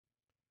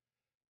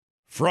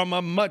From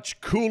a much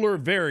cooler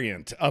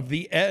variant of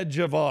the edge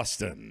of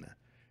Austin,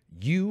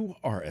 you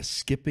are a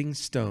skipping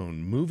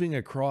stone moving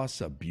across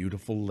a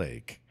beautiful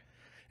lake.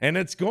 And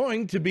it's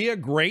going to be a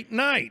great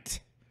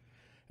night.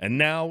 And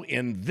now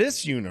in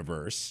this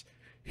universe,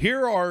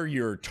 here are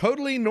your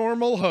totally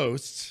normal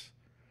hosts,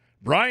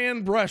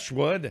 Brian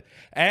Brushwood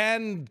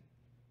and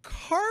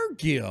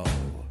Cargill.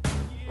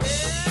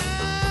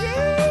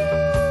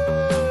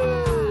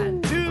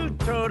 Two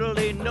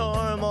totally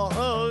normal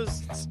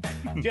hosts,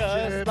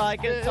 just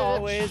like it's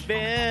always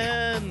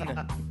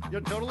been. You're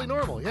totally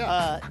normal,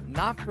 yeah.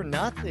 Not for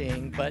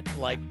nothing, but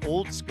like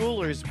old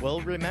schoolers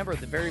will remember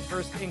the very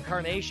first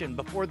incarnation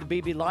before the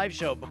BB Live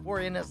show, before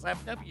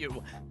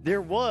NSFW,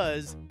 there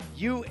was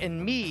you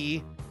and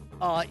me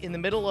in the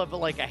middle of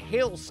like a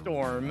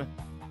hailstorm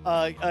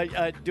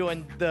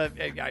doing the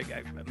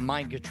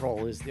mind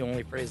control is the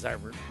only phrase I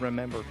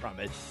remember from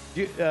it.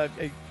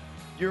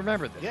 You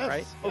remember this, Yes,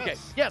 right?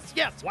 yes. Okay.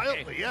 Yes.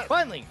 Wildly, okay. yes.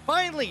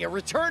 Finally, a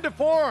return to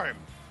form.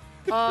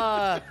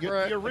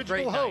 Your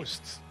original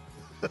hosts.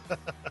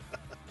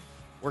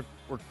 We're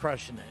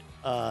crushing it.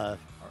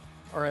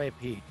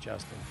 R.I.P.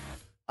 Justin.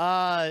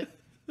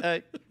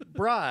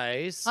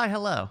 Bryce. Hi,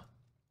 hello.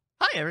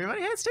 Hi,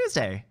 everybody. It's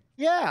Tuesday.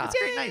 Yeah. It's a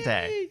great night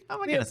day. Oh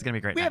my goodness, it's gonna be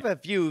a great We night. have a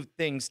few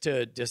things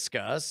to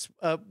discuss.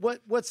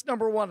 What's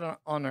number one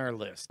on our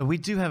list? We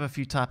do have a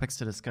few topics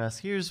to discuss.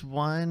 Here's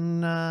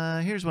one.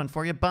 Here's one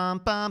for you. Bum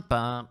bum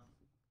bum.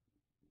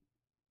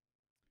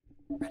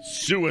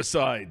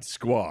 Suicide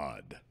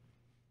Squad.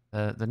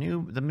 The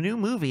new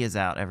movie is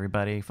out.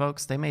 Everybody,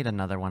 folks, they made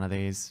another one of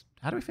these.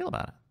 How do we feel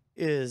about it?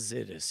 Is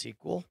it a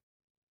sequel?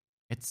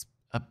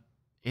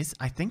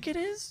 I think it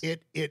is.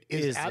 It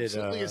is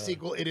absolutely a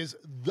sequel. It is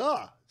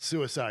the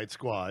Suicide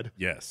Squad.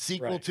 Yes.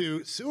 Sequel Right.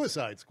 to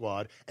Suicide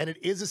Squad. And it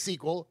is a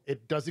sequel.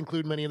 It does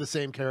include many of the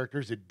same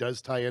characters. It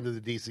does tie into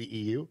the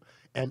DCEU.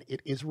 And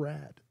it is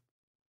rad.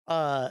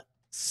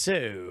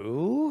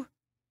 So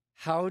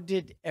how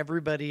did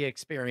everybody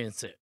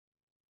experience it?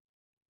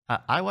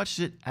 I watched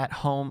it at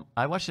home.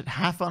 I watched it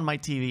half on my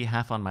TV,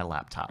 half on my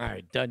laptop. All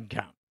right, doesn't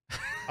count.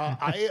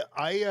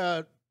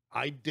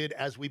 I did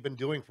as we've been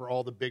doing for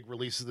all the big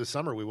releases this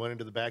summer. We went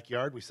into the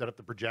backyard, we set up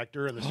the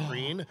projector and the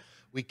screen,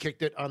 we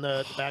kicked it on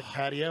the back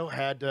patio,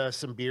 had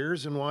some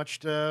beers, and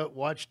watched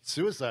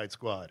Suicide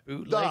Squad.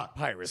 Bootleg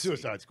piracy.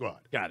 Suicide Squad.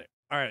 Got it.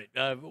 All right.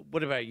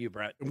 What about you,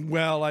 Brett?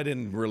 Well, I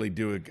didn't really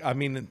do it. I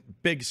mean,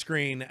 big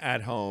screen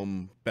at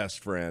home, best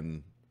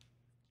friend,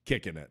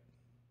 kicking it.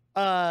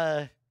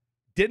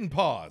 Didn't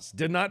pause.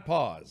 Did not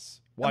pause.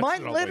 Am I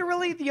Watched it all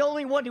literally the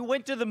only one who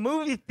went to the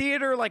movie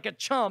theater like a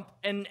chump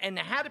and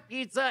had a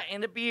pizza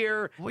and a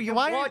beer Well, and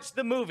why- watched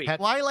the movie?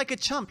 Why like a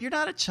chump? You're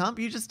not a chump.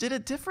 You just did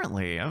it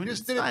differently. I mean, We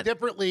just it's did it not-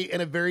 differently in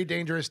a very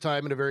dangerous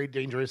time, in a very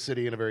dangerous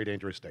city, in a very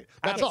dangerous state.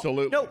 That's all.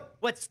 Absolutely. No,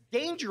 what's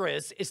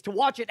dangerous is to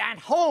watch it at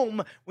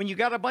home when you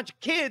got a bunch of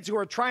kids who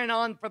are trying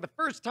on for the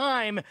first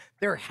time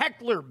their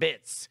heckler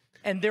bits.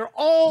 And they're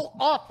all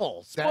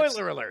awful.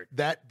 Spoiler alert.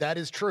 That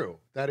is true.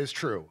 That is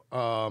true.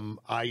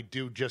 I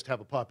do just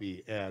have a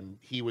puppy, and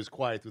he was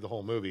quiet through the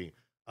whole movie.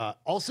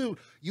 Also,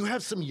 you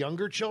have some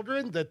younger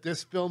children that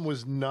this film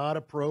was not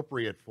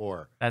appropriate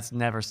for. That's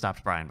never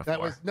stopped Brian before. That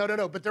was no.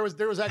 But there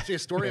was actually a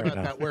story about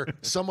that where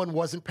someone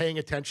wasn't paying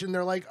attention.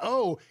 They're like,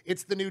 "Oh,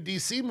 it's the new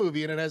DC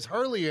movie, and it has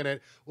Harley in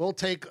it. We'll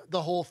take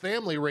the whole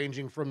family,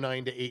 ranging from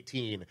 9 to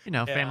 18." You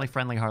know,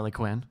 family-friendly Harley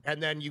Quinn.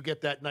 And then you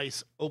get that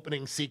nice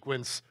opening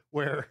sequence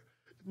where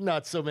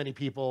not so many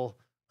people,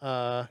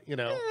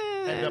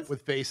 end up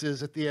with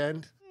faces at the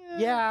end.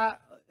 Yeah.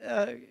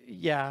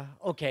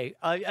 Okay.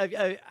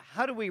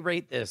 How do we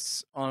rate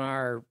this on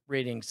our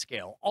rating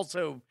scale?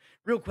 Also,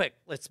 real quick,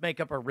 let's make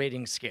up a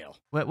rating scale.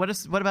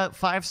 What about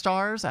 5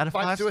 stars out of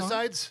 5 Five stars?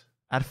 suicides?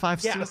 Out of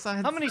 5 Yeah.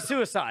 suicides? How many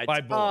suicides?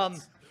 5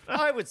 bullets.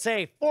 I would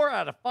say 4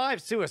 out of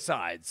 5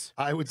 suicides.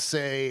 I would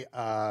say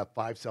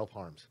 5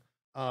 self-harms.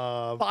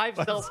 5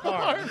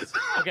 self-harms.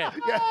 Okay.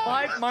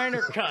 5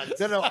 minor cuts.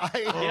 No,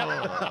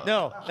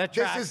 No, that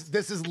tracks.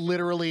 this is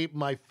literally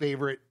my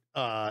favorite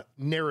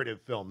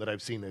narrative film that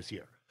I've seen this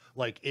year.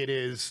 Like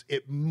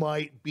it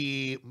might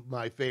be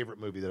my favorite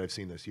movie that I've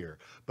seen this year,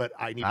 but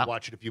I need to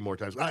watch it a few more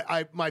times.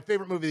 My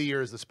favorite movie of the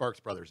year is the Sparks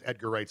Brothers,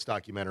 Edgar Wright's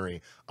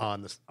documentary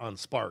on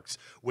Sparks,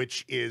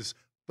 which is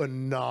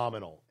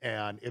phenomenal,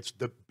 and it's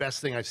the best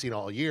thing I've seen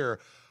all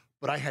year.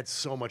 But I had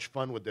so much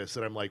fun with this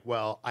that I'm like,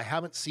 well, I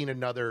haven't seen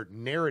another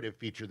narrative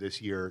feature this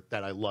year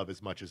that I love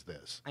as much as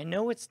this. I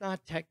know it's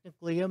not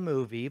technically a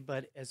movie,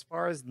 but as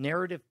far as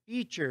narrative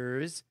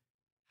features,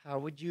 how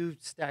would you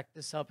stack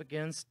this up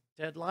against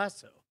Ted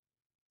Lasso?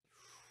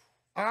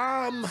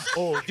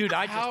 Oh, Dude,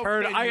 I just How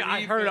heard can I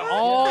you heard even-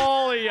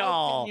 all of How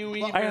y'all. can you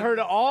even- I heard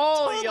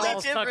all of Totally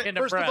y'all different. stuck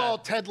into First breath. of all,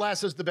 Ted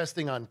Lasso's the best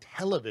thing on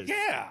television.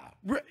 Yeah.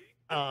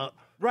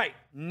 Right,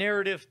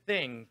 narrative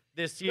thing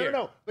this year.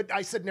 No. But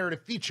I said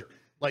narrative feature.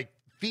 Like,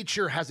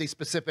 feature has a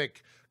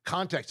specific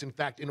context. In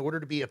fact, in order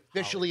to be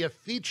officially a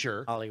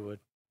feature, Hollywood.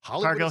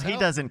 Hollywood Cargill, is he hell.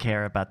 doesn't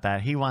care about that.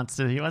 He wants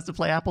to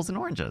play apples and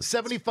oranges.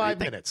 75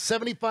 minutes.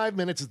 75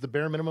 minutes is the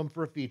bare minimum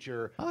for a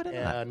feature. Oh, I didn't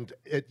know that. And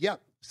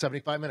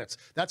 75 minutes.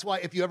 That's why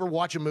if you ever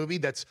watch a movie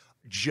that's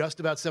just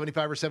about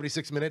 75 or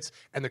 76 minutes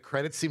and the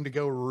credits seem to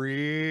go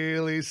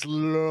really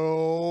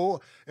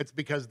slow, it's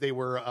because they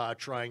were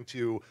trying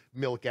to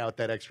milk out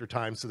that extra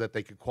time so that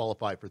they could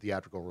qualify for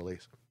theatrical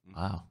release.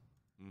 Wow.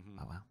 Mhm.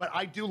 Oh, wow. But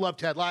I do love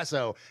Ted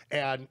Lasso,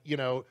 and, you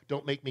know,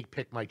 don't make me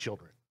pick my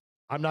children.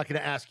 I'm not going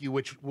to ask you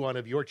which one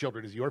of your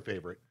children is your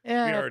favorite.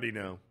 Yeah, We already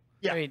know.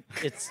 Yeah. I mean,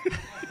 it's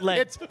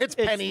It's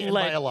Penny and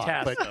by a lot.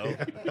 Ted But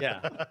Lasso.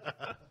 Yeah.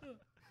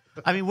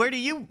 I mean, where do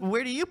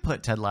you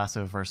put Ted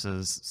Lasso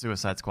versus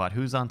Suicide Squad?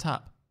 Who's on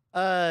top?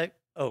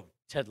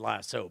 Ted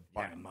Lasso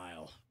by a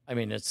mile. I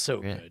mean, it's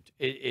so Yeah. good.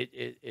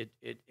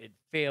 It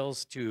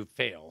fails to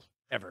fail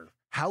ever.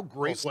 how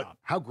great Full stop.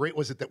 how great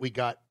was it that we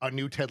got a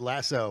new Ted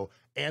Lasso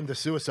and the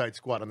Suicide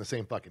Squad on the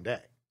same fucking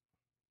day?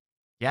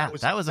 Yeah,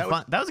 was- that was that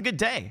a good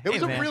day. It was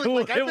Hey, a man. really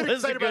like I've It been was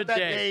a excited about good that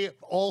day. day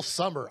all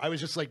summer. I was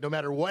just like, no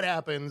matter what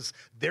happens,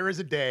 there is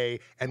a day,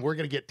 and we're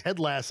gonna get Ted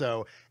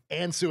Lasso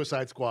and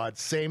Suicide Squad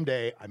same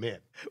day. I'm in.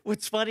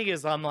 What's funny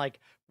is I'm like,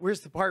 where's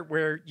the part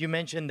where you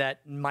mentioned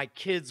that my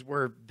kids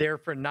were there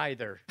for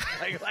neither?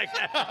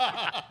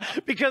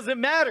 Because it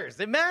matters.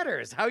 It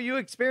matters how you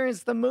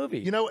experience the movie.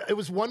 You know, it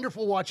was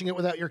wonderful watching it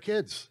without your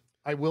kids.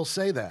 I will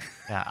say that.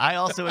 Yeah, I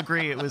also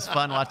agree. It was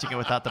fun watching it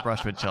without the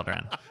Brushwood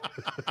children.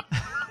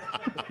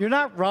 You're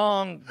not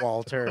wrong,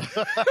 Walter.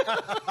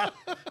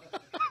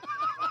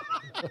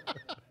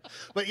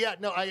 But yeah,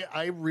 no,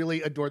 I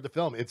really adored the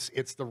film. It's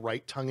the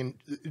right tongue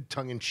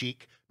in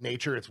cheek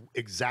nature. It's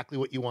exactly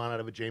what you want out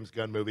of a James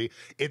Gunn movie.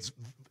 It's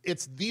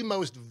the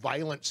most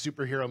violent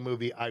superhero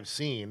movie I've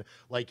seen.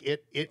 Like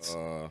it's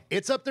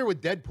up there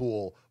with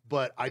Deadpool,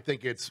 but I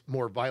think it's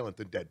more violent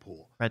than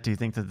Deadpool. Brett, do you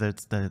think that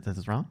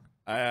that's wrong?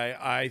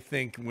 I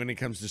think when it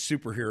comes to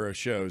superhero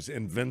shows,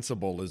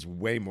 Invincible is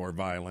way more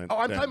violent. Oh,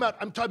 I'm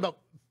than- talking about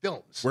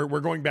films.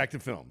 We're going back to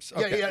films.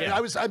 Okay. Yeah.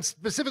 I'm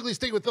specifically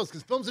sticking with films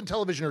because films and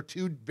television are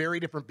two very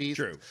different beasts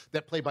True.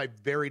 that play by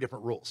very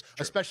different rules,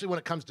 especially when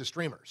it comes to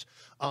streamers.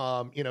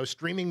 You know,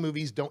 streaming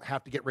movies don't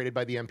have to get rated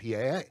by the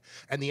MPAA,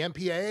 and the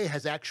MPAA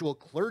has actual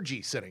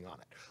clergy sitting on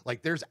it.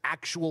 Like there's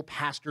actual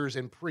pastors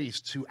and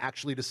priests who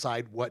actually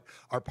decide what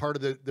are part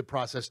of the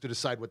process to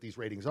decide what these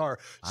ratings are.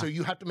 So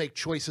you have to make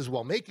choices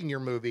while making your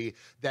movie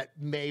that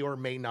may or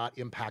may not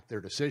impact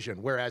their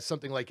decision. Whereas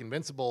something like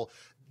Invincible,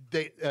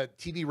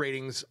 TV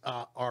ratings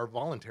are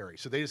voluntary,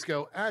 so they just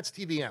go, it's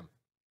TVM,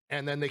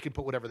 and then they can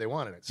put whatever they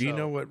want in it. Do you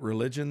know what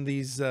religion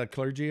these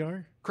clergy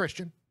are?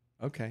 Christian?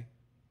 Okay.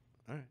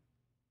 All right.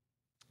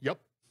 Yep.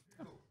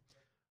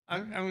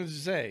 I'm going to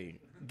say,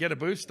 get a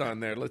boost on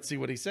there. Let's see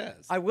what he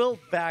says. I will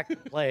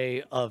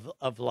backplay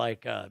of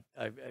like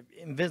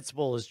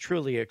Invincible is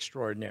truly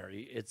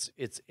extraordinary. It's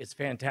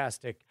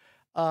fantastic.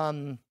 I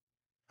mean,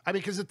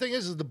 because the thing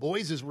is The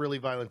Boys is really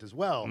violent as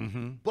well,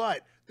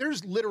 but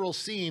there's literal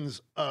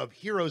scenes of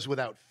heroes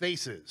without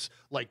faces,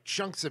 like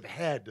chunks of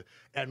head,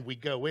 and we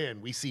go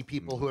in, we see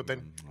people who have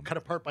been cut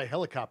apart by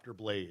helicopter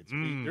blades.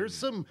 There's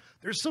some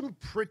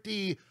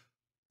pretty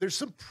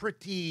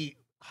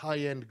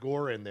high-end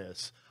gore in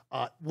this,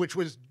 which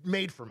was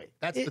made for me.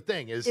 That's the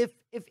thing is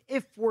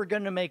If we're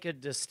going to make a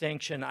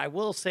distinction, I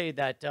will say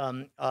that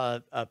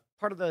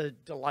part of the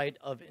delight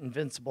of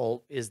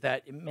Invincible is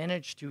that it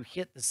managed to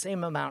hit the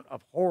same amount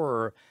of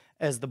horror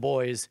as The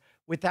Boys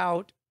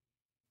without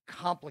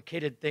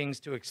complicated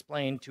things to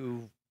explain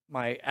to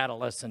my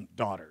adolescent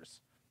daughters.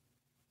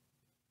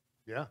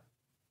 yeah.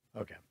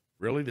 Okay.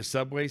 Really? The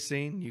subway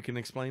scene? You can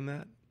explain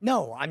that?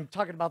 No, I'm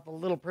talking about the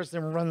little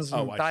person who runs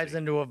and I dives see.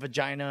 into a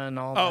vagina and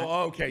all that.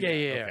 Oh, okay.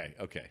 Yeah.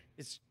 Okay.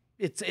 It's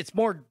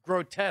more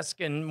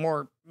grotesque and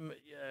more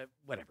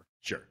whatever.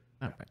 Sure.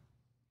 All right.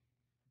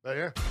 But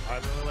yeah, I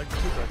really like the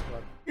Suicide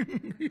Squad.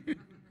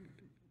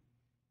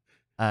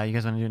 You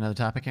guys want to do another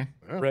topic here?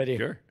 Ready?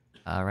 Sure.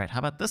 All right. How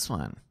about this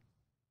one?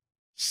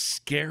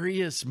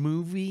 Scariest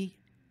movie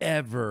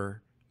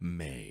ever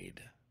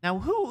made. Now,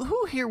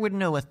 who here would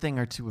know a thing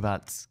or two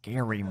about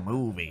scary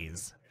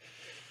movies?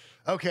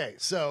 Okay,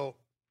 so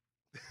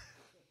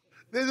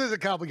this is a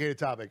complicated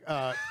topic.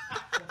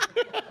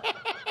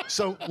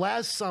 So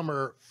last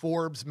summer,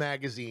 Forbes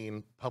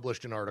magazine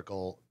published an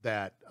article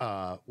that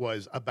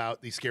was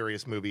about the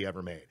scariest movie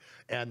ever made,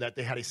 and that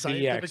they had a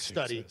scientific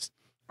study. Exorcist.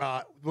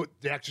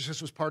 The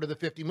Exorcist was part of the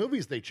 50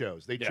 movies they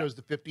chose. They chose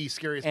the 50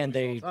 scariest And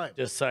movies they of all time.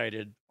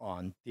 decided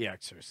on The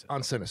Exorcist.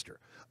 On Sinister.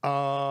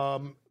 My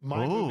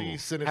movie,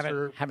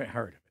 Sinister. Haven't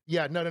heard of it.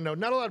 Yeah, no.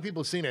 Not a lot of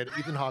people have seen it.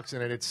 Ethan Hawke's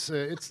in it.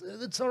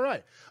 It's all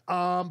right.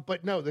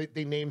 But no,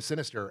 they named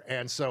Sinister,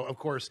 and so of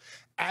course,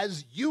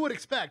 as you would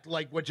expect,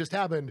 like what just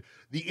happened,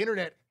 the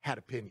internet had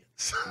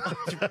opinions.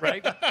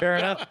 Right? Fair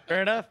enough.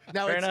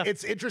 Now Fair enough.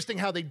 it's interesting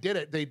how they did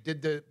it. They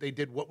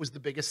did what was the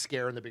biggest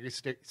scare, and the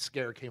biggest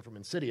scare came from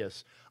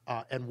Insidious,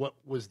 and what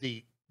was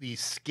the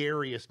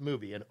scariest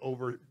movie, and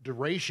over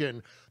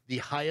duration, the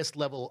highest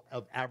level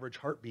of average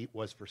heartbeat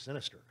was for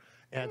Sinister.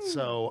 And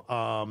so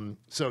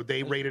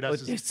they rated us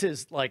But this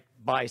is like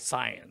by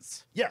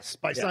science. yes,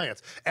 by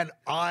science. And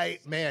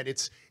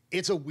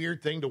it's a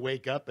weird thing to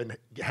wake up and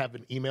have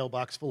an email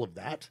box full of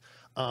that.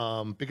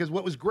 Because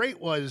what was great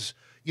was,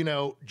 you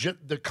know,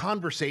 the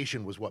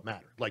conversation was what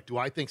mattered. Like, do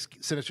I think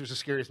Sinister's the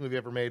scariest movie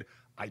ever made?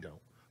 I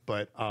don't.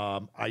 But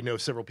I know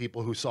several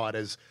people who saw it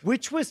as...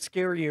 Which was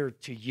scarier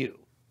to you?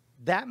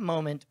 That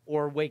moment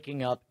or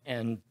waking up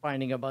and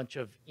finding a bunch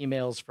of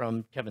emails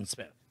from Kevin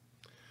Smith?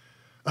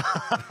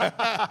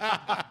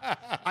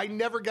 I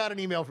never got an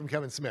email from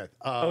Kevin Smith.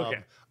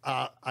 Okay.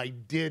 I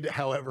did,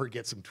 however,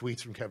 get some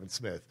tweets from Kevin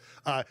Smith.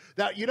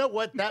 That, you know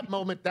what? That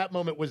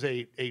moment was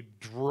a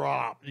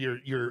drop.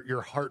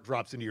 Your heart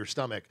drops into your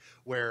stomach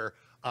where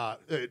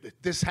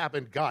this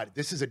happened. God,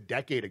 this is a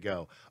decade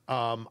ago.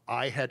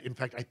 In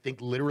fact, I think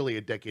literally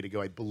a decade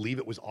ago, I believe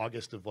it was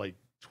August of like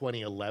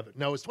 2011.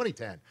 No, it was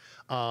 2010,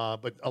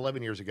 but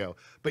 11 years ago.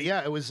 But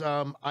yeah, it was,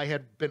 I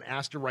had been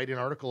asked to write an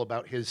article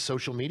about his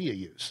social media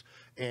use.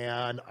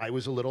 And I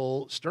was a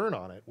little stern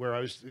on it,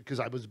 because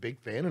I was a big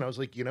fan, and I was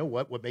like, you know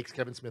what makes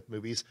Kevin Smith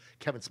movies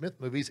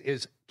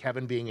is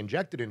Kevin being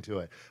injected into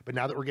it. But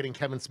now that we're getting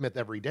Kevin Smith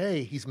every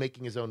day, he's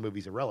making his own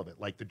movies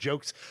irrelevant. Like the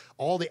jokes,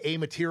 all the A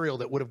material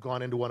that would have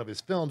gone into one of his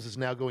films is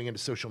now going into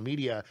social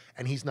media,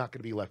 and he's not going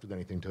to be left with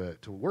anything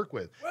to work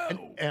with.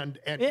 And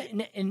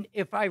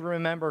if I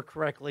remember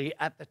correctly,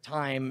 at the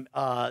time,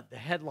 the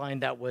headline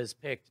that was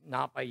picked,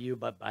 not by you,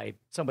 but by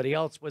somebody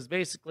else, was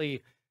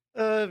basically...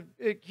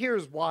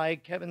 here's why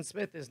Kevin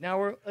Smith is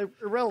now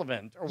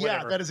irrelevant, or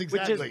whatever. Yeah, that is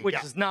exactly.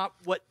 Which is not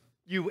what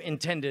you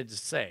intended to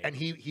say. And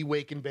he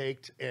wake and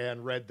baked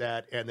and read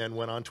that, and then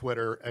went on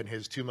Twitter, and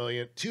his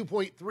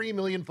 2.3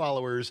 million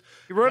followers.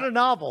 He wrote a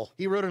novel.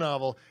 He wrote a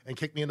novel and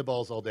kicked me in the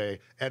balls all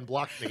day and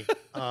blocked me.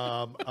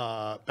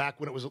 Back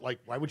when it was like,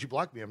 why would you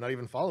block me? I'm not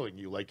even following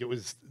you. Like, it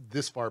was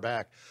this far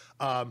back.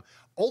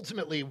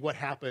 Ultimately, what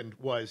happened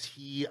was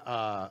he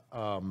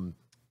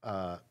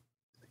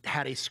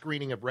had a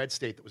screening of Red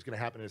State that was going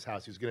to happen in his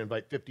house. He was going to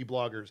invite 50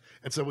 bloggers.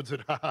 And someone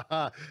said,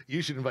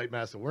 you should invite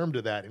Massive Worm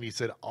to that. And he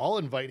said, I'll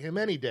invite him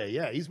any day.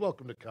 Yeah, he's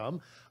welcome to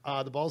come.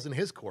 The ball's in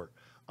his court.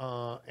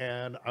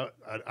 And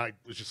I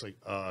was just like,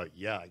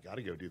 yeah, I got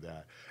to go do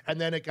that.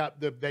 And then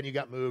the venue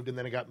got moved, and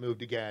then it got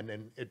moved again,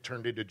 and it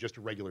turned into just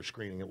a regular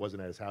screening. It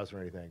wasn't at his house or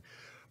anything.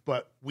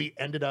 But we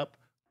ended up,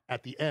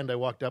 at the end, I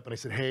walked up and I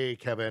said, hey,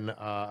 Kevin,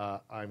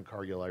 I'm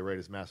Cargill. I write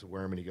as Massive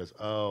Worm. And he goes,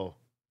 oh,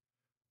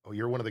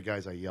 you're one of the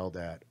guys I yelled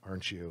at,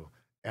 aren't you?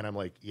 And I'm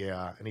like,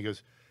 yeah. And he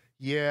goes,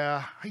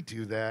 yeah, I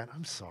do that.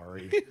 I'm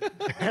sorry.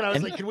 And I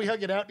was like, can we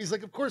hug it out? And he's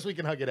like, of course we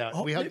can hug it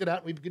out. We hugged it out.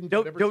 And we've been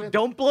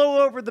don't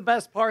blow over the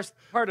best part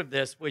of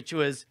this, which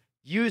was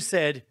you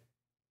said,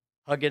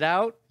 hug it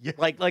out. Yeah.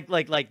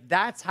 Like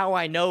that's how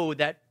I know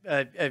that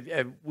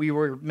we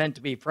were meant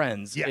to be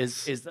friends.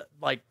 Yes. Is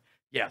like,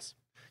 yes.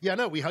 Yeah,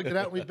 no, we hugged it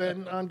out. And we've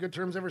been on good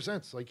terms ever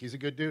since. Like, he's a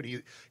good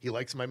dude. He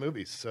likes my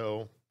movies.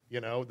 So,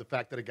 you know, the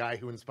fact that a guy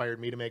who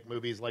inspired me to make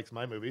movies likes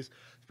my movies is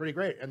pretty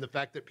great. And the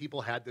fact that people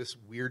had this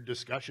weird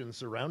discussion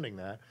surrounding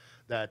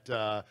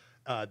that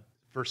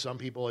for some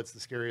people it's the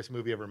scariest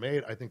movie ever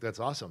made, I think that's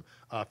awesome.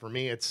 For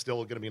me, it's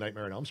still going to be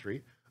Nightmare on Elm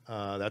Street.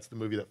 That's the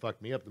movie that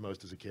fucked me up the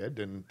most as a kid,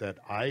 and that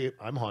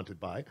I'm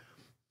haunted by.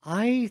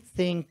 I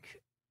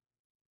think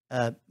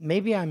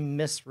maybe I'm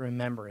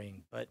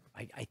misremembering, but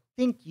I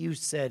think you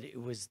said it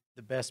was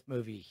the best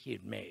movie he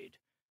had made.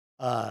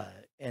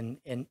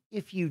 And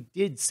if you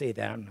did say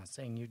that, I'm not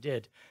saying you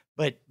did,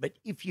 but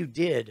if you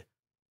did,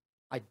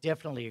 I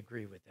definitely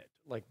agree with it.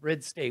 Like,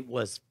 Red State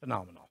was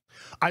phenomenal.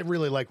 I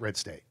really like Red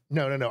State.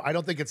 No. I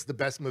don't think it's the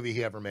best movie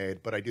he ever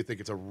made, but I do think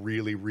it's a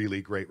really,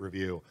 really great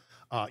review.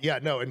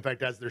 In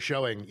fact, as they're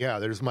showing,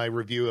 there's my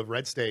review of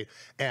Red State.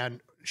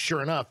 And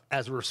sure enough,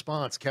 as a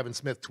response, Kevin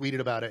Smith tweeted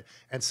about it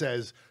and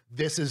says,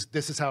 this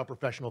is how a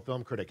professional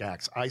film critic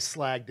acts. I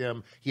slagged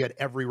him. He had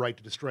every right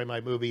to destroy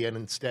my movie, and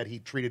instead he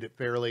treated it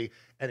fairly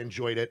and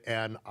enjoyed it.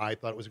 And I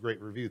thought it was a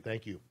great review.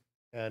 Thank you.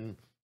 And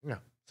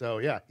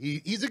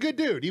he's a good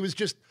dude. He was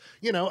just,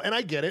 and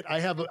I get it. I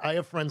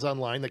have friends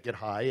online that get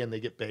high and they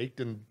get baked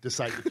and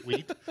decide to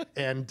tweet,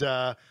 and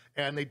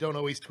they don't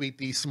always tweet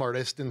the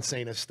smartest and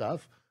sanest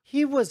stuff.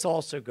 He was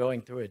also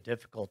going through a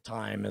difficult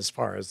time as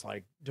far as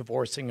like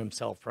divorcing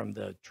himself from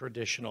the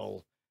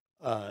traditional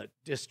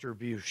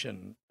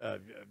distribution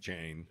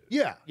chain.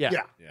 Yeah.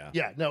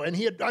 No, and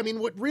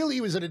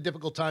he was at a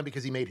difficult time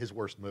because he made his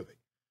worst movie.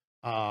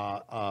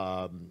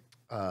 God,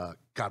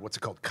 what's it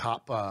called?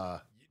 Cop.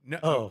 Cop.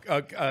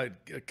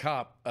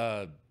 Cop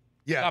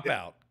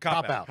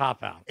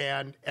Out.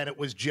 And it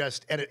was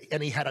just,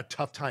 and he had a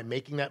tough time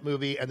making that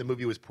movie, and the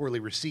movie was poorly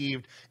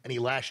received, and he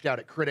lashed out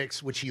at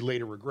critics, which he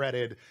later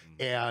regretted.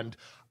 And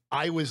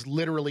I was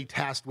literally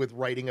tasked with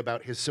writing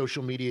about his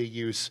social media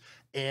use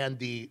and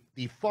the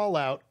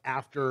fallout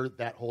after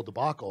that whole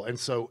debacle. And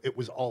so it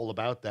was all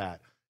about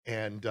that.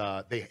 And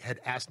they had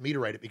asked me to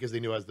write it because they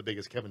knew I was the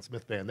biggest Kevin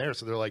Smith fan there.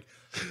 So they're like,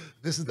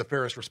 this is the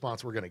fairest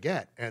response we're going to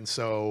get. And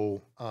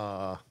so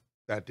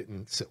that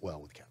didn't sit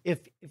well with Kevin.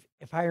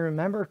 If I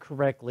remember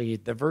correctly,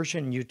 the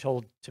version you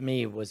told to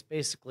me was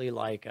basically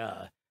like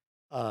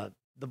the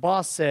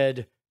boss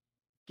said,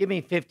 give me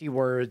 50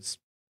 words,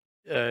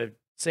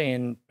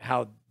 saying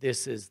how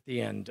this is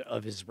the end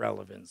of his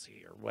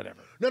relevancy or whatever.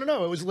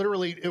 No. It was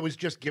literally, it was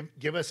just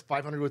give us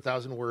 500 to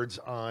 1,000 words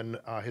on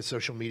his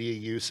social media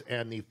use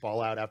and the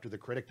fallout after the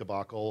critic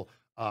debacle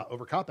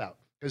over Cop Out,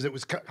 because it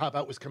was Cop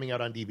Out was coming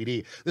out on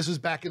DVD. This was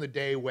back in the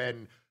day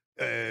when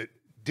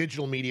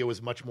digital media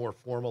was much more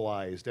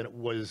formalized, and it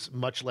was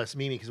much less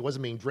memey because it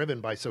wasn't being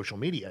driven by social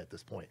media at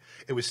this point.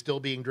 It was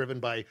still being driven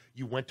by,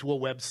 you went to a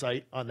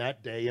website on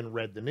that day and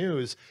read the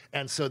news,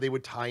 and so they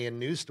would tie in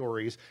news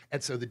stories.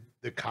 And so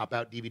the Cop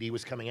Out DVD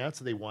was coming out,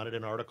 so they wanted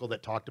an article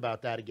that talked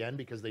about that again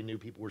because they knew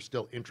people were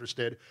still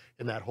interested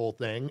in that whole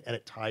thing, and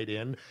it tied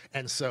in.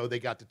 And so they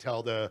got to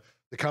tell the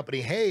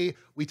company, hey,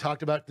 we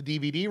talked about the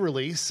DVD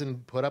release,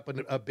 and put up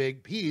a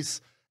big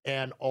piece,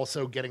 and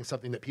also getting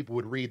something that people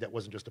would read that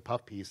wasn't just a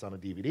puff piece on a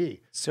DVD.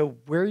 So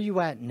where are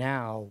you at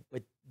now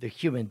with the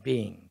human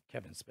being,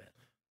 Kevin Smith?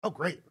 Oh,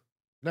 great.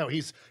 No,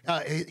 he's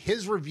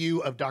his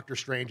review of Doctor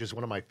Strange is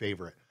one of my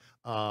favorite.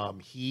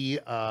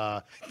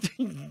 The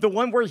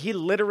one where he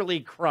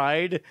literally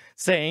cried,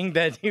 saying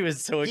that he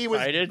was so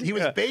excited. He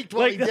was baked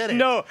while he did it.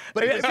 No,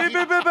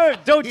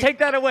 don't take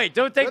that away.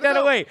 Don't take that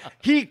away.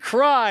 He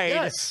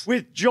cried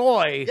with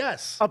joy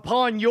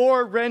upon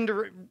your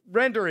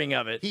rendering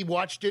of it. He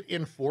watched it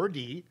in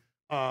 4D.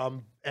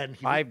 And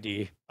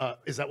 5D.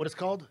 Is that what it's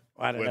called?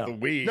 I don't know. The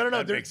Wii,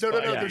 No.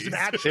 There's an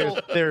actual.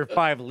 There are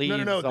 5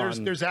 leads. No.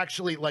 There's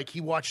actually, like, he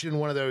watched it in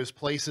one of those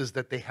places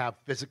that they have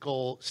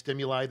physical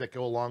stimuli that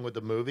go along with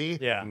the movie.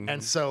 Yeah.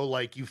 And so,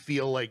 like, you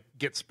feel like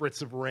get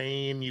spritz of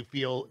rain. You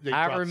feel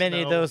however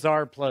many of those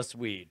are plus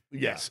weed.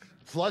 Yes.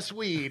 Plus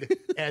weed,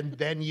 and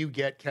then you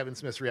get Kevin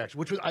Smith's reaction,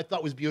 which I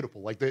thought was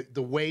beautiful. Like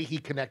the way he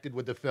connected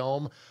with the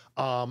film,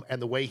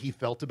 and the way he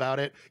felt about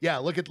it. Yeah,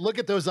 look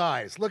at those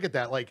eyes. Look at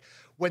that. Like,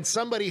 when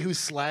somebody who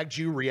slagged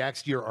you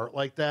reacts to your art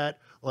like that,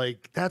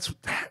 like that's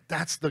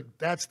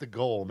the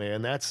goal,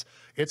 man. That's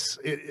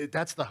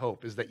the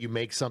hope, is that you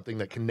make something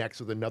that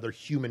connects with another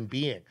human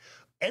being,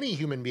 any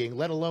human being,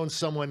 let alone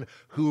someone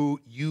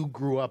who you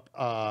grew up,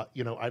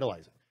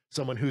 idolizing.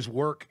 Someone whose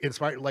work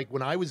inspired, like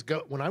when I was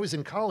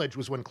in college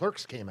was when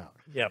Clerks came out.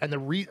 Yeah. And the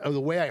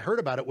way I heard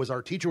about it was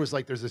our teacher was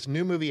like, there's this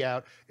new movie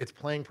out. It's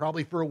playing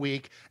probably for a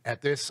week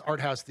at this art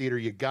house theater.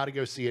 You got to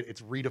go see it.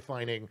 It's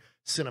redefining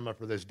cinema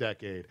for this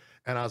decade.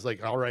 And I was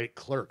like, all right,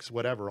 Clerks,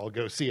 whatever, I'll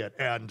go see it.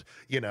 And,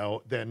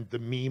 then the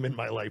meme in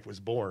my life was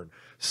born.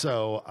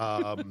 So,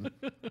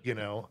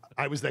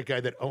 I was that guy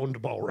that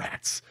owned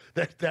Mallrats,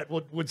 that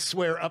would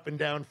swear up and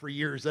down for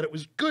years that it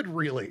was good,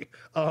 really.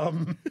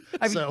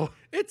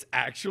 It's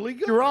actually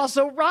good. You're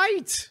also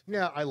right.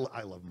 Yeah, I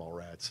love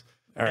Mallrats.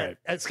 All right.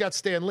 And it's got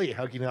Stan Lee.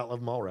 How can you not love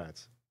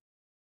Mallrats?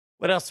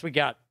 What else we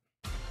got?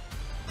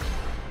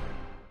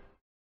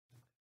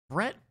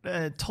 Brett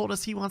told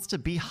us he wants to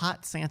be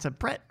Hot Santa.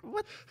 Brett,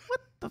 what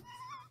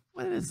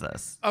is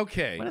this?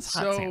 Okay, what is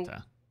Hot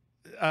Santa?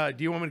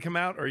 Do you want me to come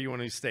out, or you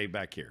want to stay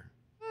back here?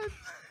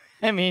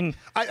 I mean,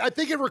 I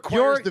think it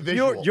requires the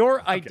visual.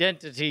 Your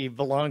identity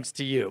belongs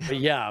to you. But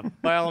yeah,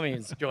 by all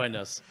means, join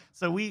us.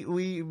 So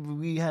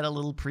we had a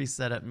little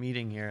pre-set up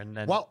meeting here, and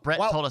then Brett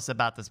told us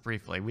about this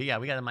briefly. We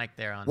got a mic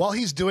there on. While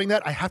he's doing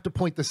that, I have to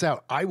point this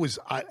out.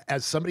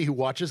 As somebody who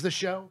watches the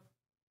show.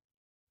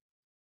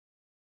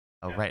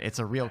 Oh, right. It's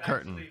a real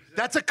curtain.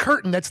 That's a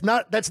curtain. That's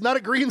not a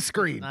green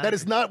screen. That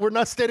is not, we're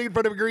not standing in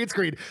front of a green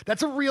screen.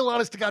 That's a real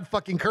honest to God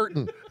fucking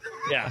curtain.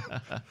 Yeah.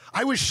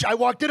 I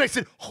walked in, I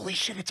said, holy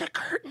shit, it's a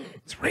curtain.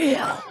 It's real.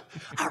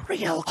 A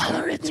real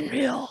curtain. It's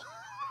real.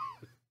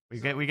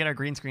 We get our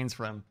green screens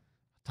from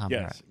Tom.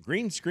 Yes. Barrett.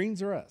 Green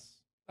screens are us.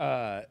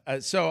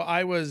 So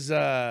I was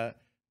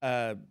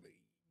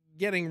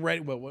getting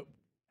ready. Well,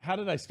 how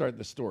did I start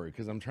the story?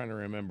 Because I'm trying to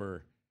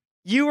remember.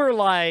 You were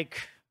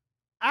like,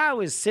 I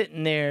was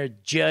sitting there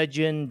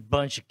judging a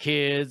bunch of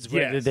kids,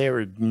 whether they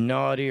were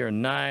naughty or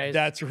nice.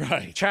 That's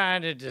right.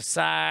 Trying to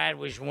decide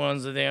which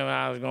ones of them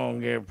I was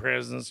going to give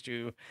presents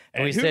to.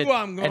 And we said,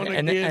 I'm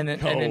going to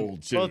give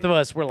cold to. Both of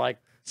us were like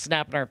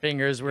snapping our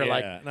fingers. We're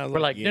like, no,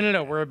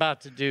 we're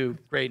about to do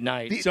Great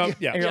Night. And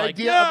you're like,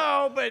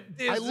 no, but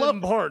this is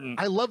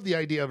important. I love the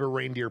idea of a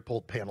reindeer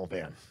pulled panel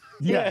van.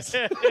 Yes.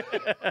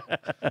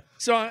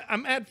 So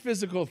I'm at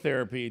physical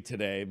therapy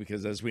today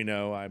because, as we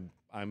know,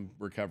 I'm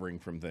recovering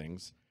from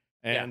things.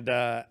 And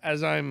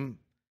as I'm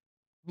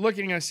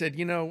looking, I said,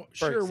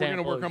 sure, we're going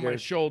to work on my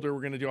shoulder. We're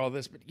going to do all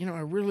this. But, I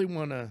really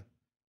want to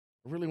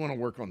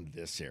work on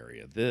this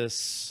area, the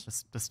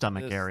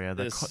stomach area,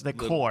 the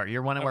core.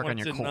 You want to work on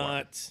your core.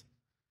 Not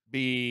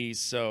be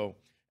so.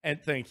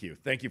 And thank you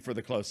for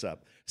the close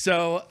up.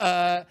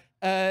 So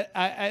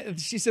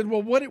she said,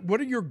 well,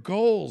 what are your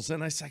goals?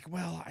 And I was like,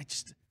 well,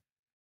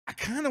 I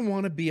kind of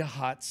want to be a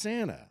hot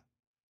Santa.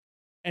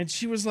 And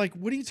she was like,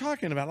 what are you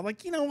talking about? I'm like,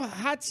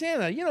 hot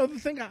Santa, the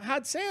thing,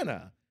 hot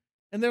Santa.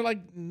 And they're like,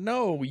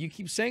 no, you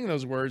keep saying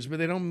those words, but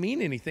they don't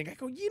mean anything. I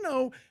go,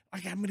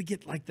 like I'm going to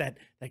get like that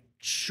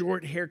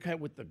short haircut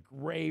with the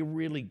gray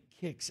really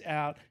kicks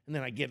out. And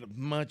then I get a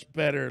much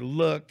better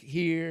look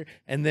here.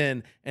 And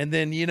then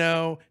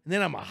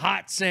I'm a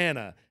hot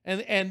Santa.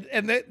 And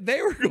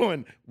they were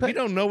going, we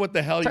don't know what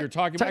the hell you're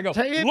talking about. I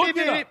go, look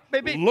it up.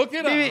 Look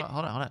it up.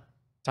 Hold on.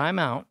 Time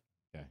out.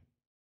 Okay.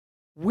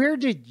 Where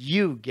did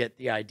you get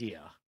the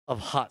idea of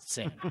hot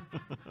Santa?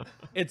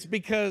 It's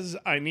because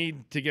I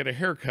need to get a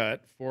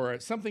haircut for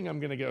something I'm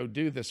going to go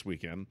do this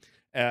weekend.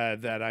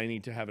 That I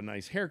need to have a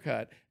nice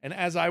haircut. And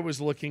as I was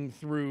looking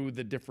through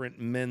the different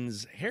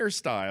men's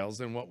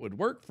hairstyles and what would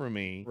work for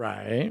me,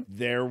 Right.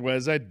 there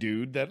was a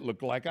dude that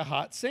looked like a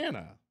hot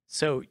Santa.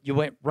 So you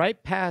went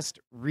right past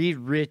Reed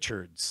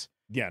Richards,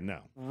 Yeah, no,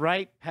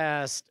 right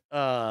past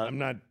I'm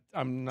not.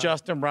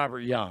 Justin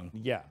Robert Young,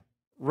 Yeah.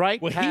 right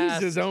Well, past,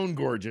 he's his own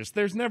gorgeous.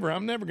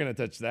 I'm never going to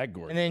touch that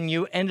gorgeous. and then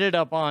you ended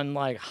up on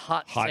like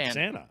hot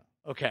Santa.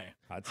 Okay.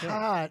 Hot Santa.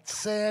 Hot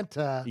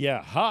Santa.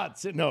 Yeah,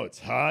 no, it's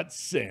hot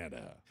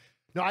Santa.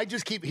 No, I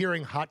just keep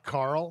hearing Hot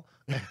Carl,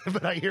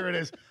 but I hear it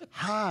as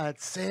Hot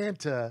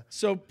Santa.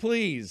 So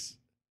please,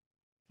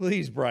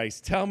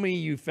 Bryce, tell me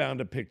you found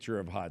a picture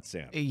of hot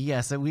Santa.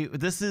 Yes,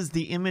 this is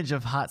the image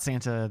of hot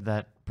Santa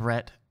that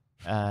Brett.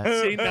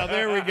 See, now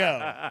there we go.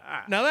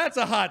 Now that's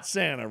a hot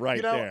Santa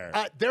right there.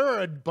 There are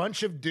a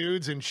bunch of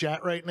dudes in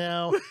chat right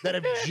now that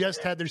have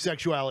just had their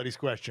sexualities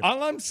questioned.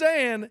 All I'm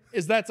saying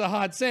is that's a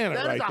hot Santa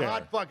That right is a there.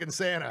 hot fucking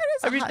Santa.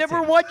 I mean,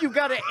 number one, you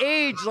got to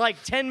age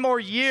like 10 more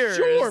years.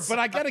 Sure, but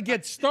I got to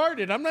get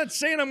started. I'm not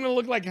saying I'm going to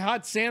look like a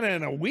hot Santa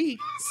in a week.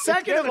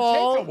 Second It's of gonna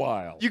all, take a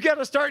while. you got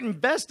to start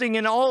investing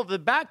in all of the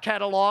back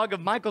catalog of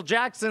Michael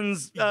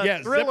Jackson's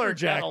Yes, Thriller zipper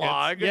jackets.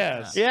 catalog.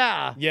 Yes.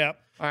 Yeah. Yep.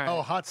 All right.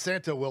 Oh, Hot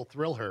Santa will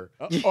thrill her.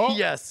 Oh,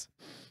 Yes.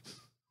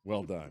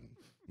 Well done.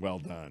 Well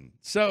done.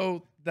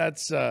 So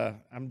that's,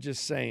 I'm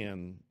just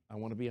saying, I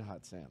want to be a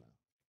hot Santa.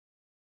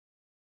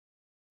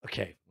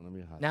 Okay. I want to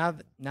be a hot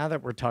Now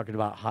that we're talking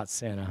about hot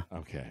Santa,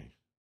 Okay.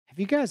 have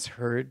you guys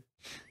heard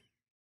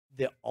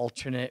the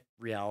alternate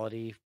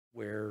reality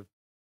where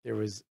there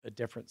was a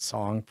different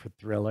song for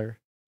Thriller?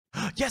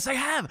 Yes, I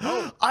have.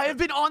 I have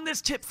been on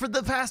this tip for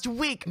the past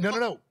week.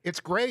 No. It's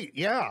great.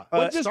 Yeah.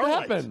 What just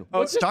Starlight. happened? Oh,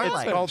 What just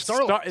Starlight.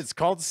 happened? It's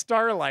called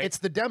Starlight. It's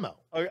the demo.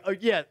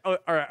 Yeah. All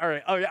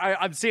right.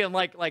 I'm seeing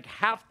like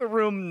half the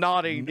room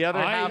nodding, the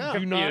other half I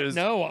do not confused.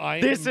 know.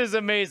 This is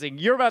amazing.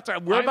 We're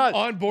I'm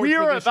on board We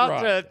for are this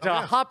about ride. to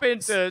hop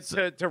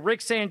into to Rick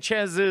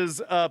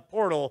Sanchez's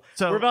portal.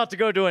 So- we're about to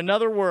go to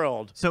another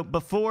world. So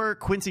before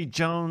Quincy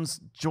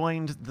Jones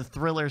joined the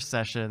Thriller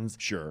sessions,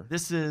 Sure.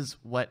 this is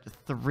what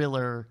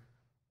Thriller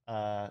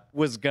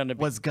Was gonna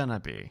be. was gonna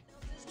be.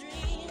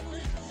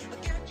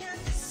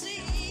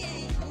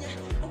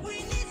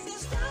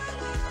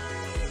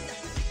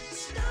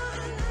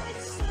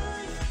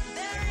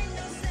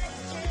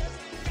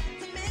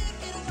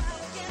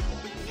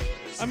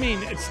 I mean,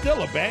 it's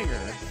still a banger.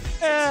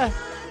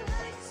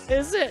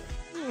 Is it?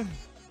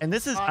 And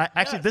this is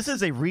yes. this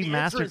is a answer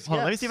remastered. is Hold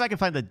on, let me yes. see if I can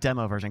find the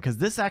demo version because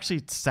this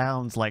actually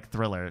sounds like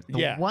Thriller. The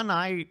Yeah. one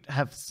I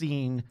have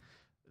seen.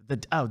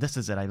 This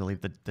is it. I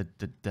believe the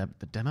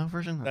demo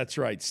version. That's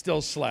right.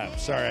 Still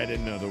slaps. Sorry, I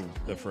didn't know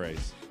the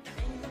phrase.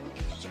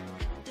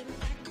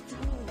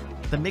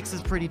 The mix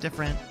is pretty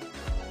different.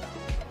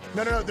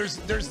 No.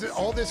 There's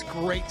all this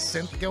great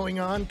synth going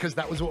on because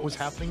that was what was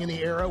happening in the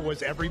era.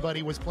 Was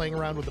everybody was playing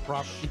around with the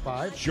Prophet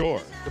 5?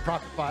 Sure. The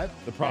Prophet 5.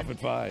 The Prophet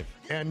 5.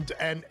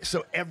 And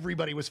so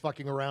everybody was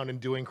fucking around and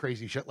doing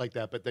crazy shit like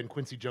that. But then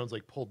Quincy Jones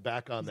like pulled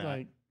back on He's that.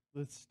 like,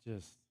 let's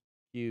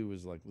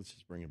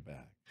just bring it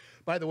back.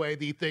 By the way,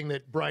 the thing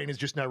that Brian is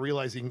just now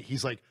realizing,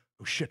 he's like,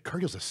 oh shit,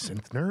 Cargill's a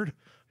synth nerd? I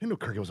didn't know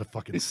Cargill was a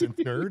fucking synth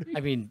nerd.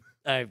 I mean,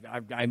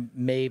 I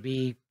may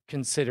be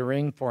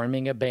considering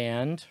forming a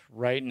band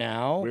right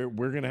now.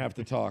 We're gonna have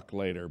to talk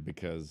later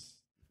because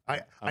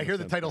I I'm hear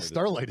the synth title nerd.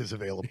 Starlight is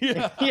available.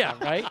 Yeah,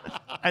 right.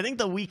 I think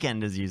The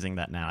Weeknd is using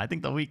that now. I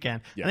think The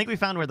Weeknd. Yeah. I think we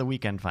found where The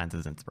Weeknd finds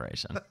his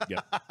inspiration.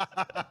 Yeah.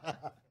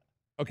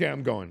 Okay,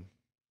 I'm going.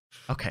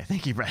 Okay,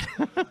 thank you, Brett.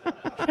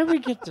 How do we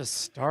get to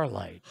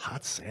Starlight?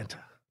 Hot Santa.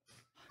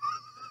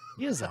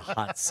 He is a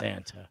hot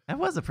Santa. That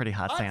was a pretty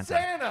hot Santa.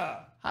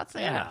 Santa. Hot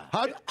Santa.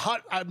 Yeah.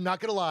 Hot. I'm not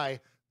gonna lie.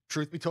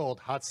 Truth be told,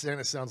 Hot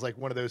Santa sounds like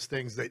one of those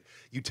things that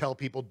you tell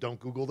people don't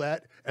Google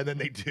that, and then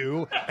they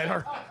do, and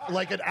are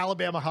like an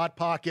Alabama Hot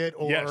Pocket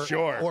or Yeah,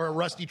 sure. or a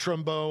rusty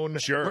trombone.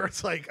 Sure. Where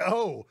it's like,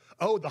 oh,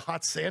 the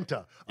Hot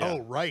Santa. Yeah.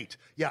 Oh, right.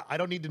 Yeah, I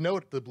don't need to know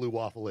what the blue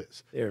waffle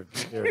is. They're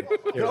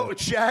No,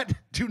 chat.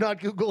 Do not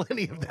Google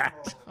any of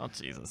that. Oh,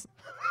 Jesus.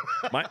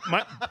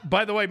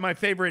 By the way, my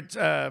favorite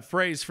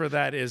phrase for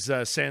that is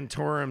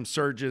Santorum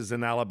surges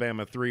in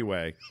Alabama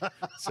three-way.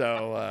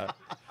 So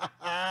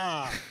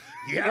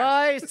Yeah.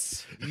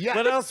 Bryce. Yes.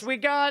 What else we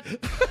got?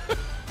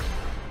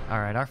 All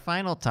right, our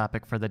final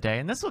topic for the day,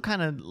 and this will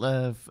kind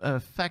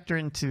of factor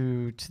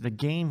into the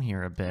game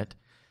here a bit.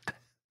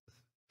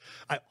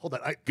 Hold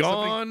on.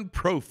 Gone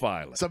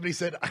Profilin. Somebody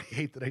said, I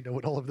hate that I know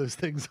what all of those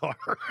things are.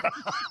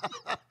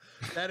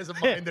 That is a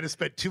mind that has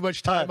spent too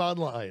much time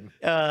online.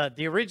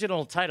 The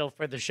original title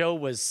for the show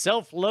was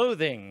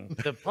Self-Loathing,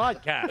 the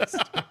podcast.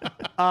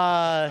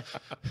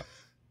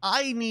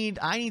 I need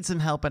some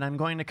help, and I'm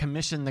going to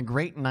commission the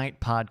Great Night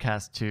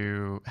podcast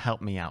to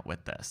help me out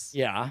with this.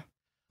 Yeah.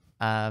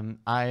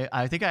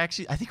 I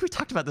think we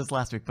talked about this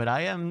last week, but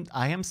I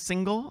am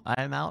single.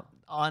 I'm out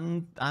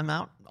on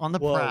the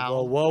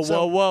prowl.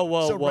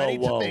 Whoa. ready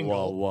to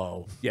mingle.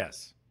 Whoa.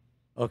 Yes.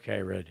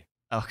 Okay, ready.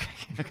 Okay.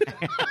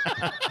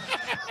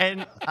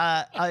 And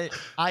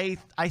I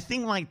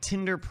think my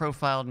Tinder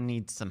profile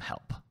needs some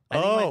help.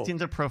 I think my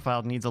Tinder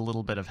profile needs a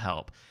little bit of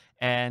help,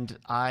 and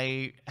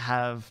I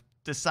have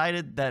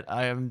decided that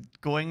I am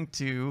going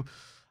to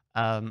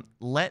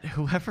let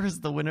whoever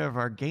is the winner of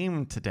our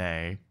game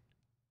today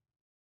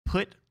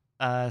put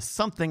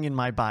something in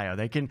my bio.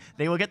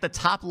 They will get the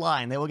top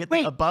line. They will get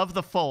above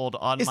the fold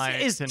on my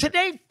Is Tinder.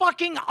 today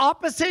fucking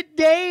opposite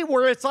day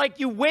where it's like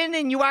you win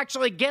and you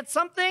actually get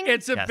something?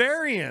 It's a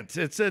variant.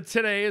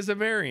 Today is a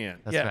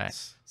variant. That's yes. right.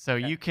 So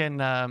you can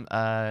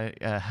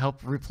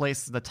help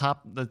replace the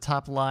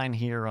top line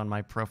here on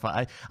my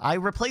profile. I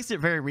replaced it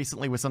very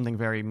recently with something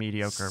very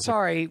mediocre.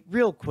 Sorry,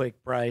 real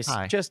quick, Bryce.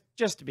 Hi.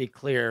 Just to be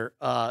clear,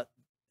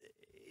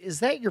 is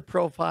that your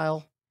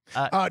profile?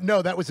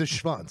 No, that was a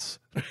schwanz.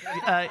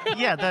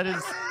 Yeah, that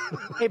is.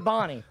 Hey,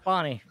 Bonnie,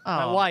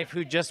 my wife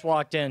who just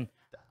walked in.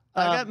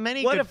 I got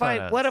many what good if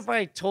photos. What if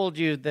I told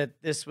you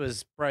that this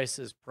was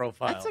Bryce's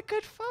profile? That's a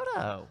good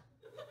photo.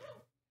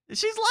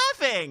 She's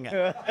laughing.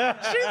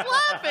 She's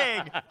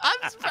laughing.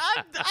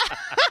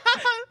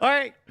 All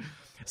right.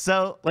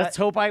 So Let's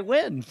hope I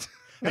win.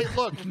 Hey,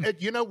 look,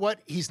 you know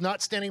what? He's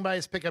not standing by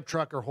his pickup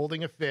truck or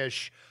holding a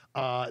fish.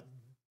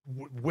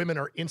 Women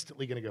are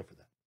instantly going to go for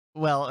that.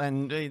 well,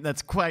 and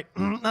that's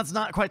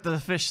not quite the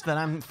fish that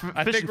I'm fishing for.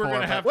 I think we're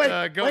going to have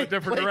to go a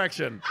different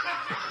direction.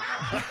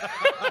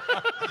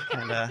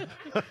 Kinda.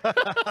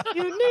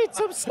 You need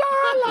some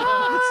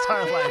starlight.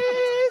 Starlight.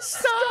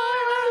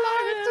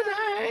 Starlight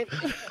tonight.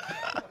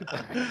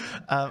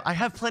 I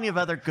have plenty of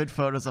other good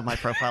photos of my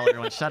profile.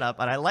 Everyone, shut up.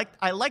 And I like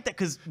that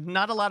because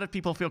not a lot of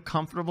people feel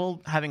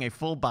comfortable having a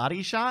full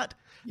body shot.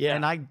 Yeah.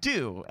 And I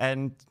do,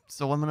 and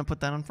so I'm gonna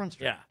put that on Front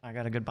Street. Yeah. I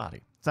got a good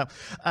body. So,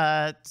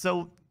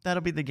 so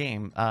that'll be the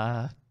game.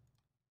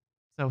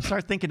 So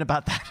start thinking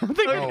about that.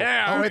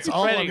 It's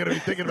all I'm going to be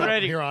thinking about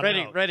from here on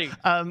out. Ready.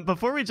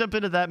 Before we jump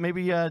into that,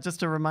 maybe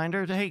just a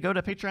reminder to, hey, go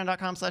to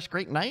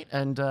patreon.com/greatnight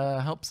and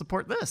help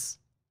support this.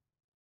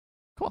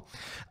 Cool.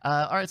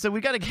 All right, so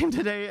we got a game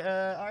today.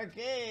 Our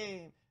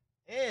game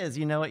is,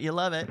 you know what, you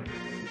love it.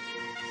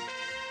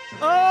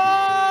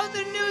 Oh,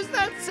 the news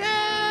that's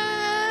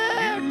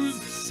it. News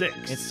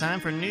 6. It's time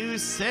for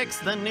News 6,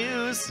 the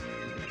news.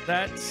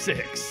 That's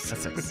 6.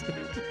 That's 6.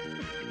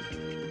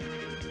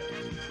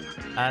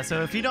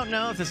 So if you don't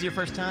know, if this is your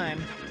first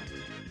time,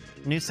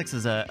 News 6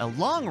 is a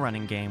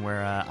long-running game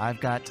where I've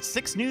got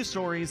 6 news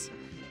stories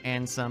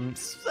and some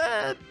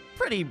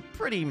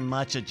pretty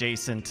much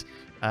adjacent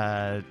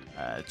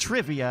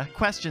trivia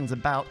questions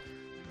about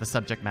the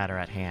subject matter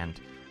at hand.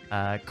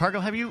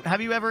 Cargill, have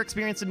you ever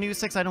experienced a News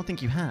 6? I don't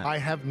think you have. I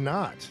have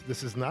not.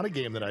 This is not a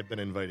game that I've been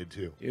invited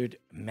to. Dude,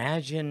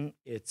 imagine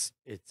it's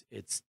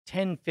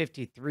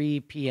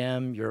 10:53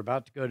 p.m. You're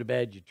about to go to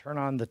bed. You turn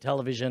on the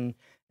television,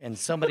 and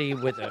somebody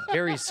with a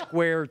very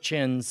square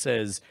chin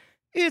says,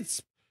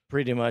 "It's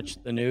pretty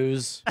much the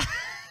news."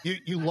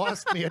 You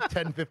lost me at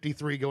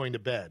 10:53 going to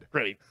bed.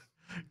 Great.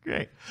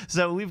 Great.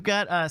 So we've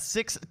got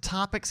 6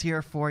 topics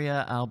here for you.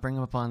 I'll bring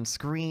them up on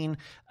screen.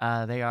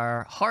 They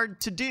are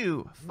hard to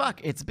do, fuck,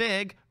 it's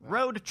big,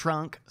 road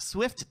trunk,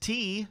 swift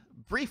tea,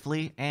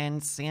 briefly,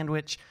 and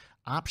sandwich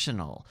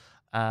optional.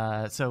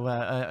 So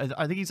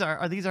are these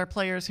our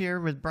players here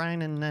with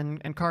Brian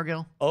and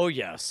Cargill? Oh,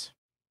 yes.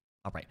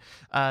 All right.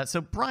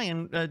 So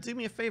Brian, do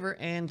me a favor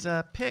and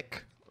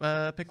pick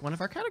one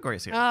of our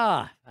categories here.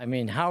 I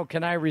mean, how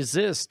can I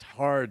resist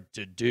hard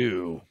to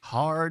do?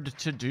 Hard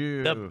to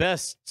do. The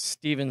best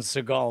Steven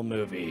Seagal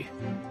movie.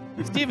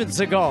 Steven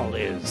Seagal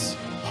is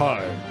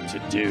hard to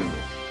do.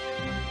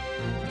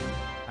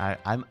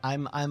 I'm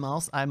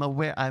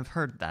aware. I've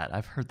heard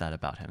that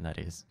about him. That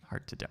is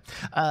hard to do.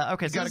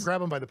 Okay, You got to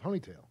grab him by the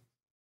ponytail.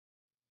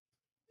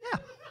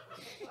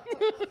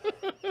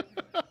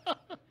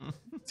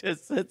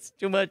 It's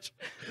too much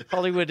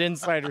Hollywood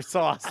insider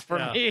sauce for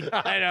me.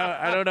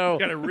 I don't know.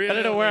 I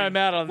don't know where I'm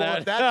at on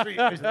that.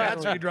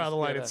 That's where you draw the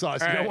line at sauce.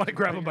 You don't want to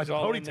grab him by the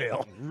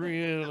ponytail.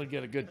 Really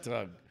get a good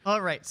tug. All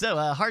right, so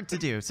hard to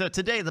do. So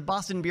today, the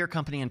Boston Beer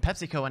Company and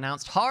PepsiCo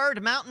announced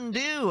Hard Mountain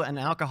Dew, an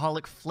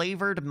alcoholic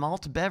flavored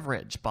malt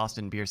beverage.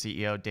 Boston Beer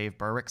CEO Dave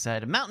Berwick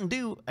said, Mountain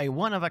Dew, a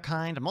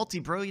one-of-a-kind,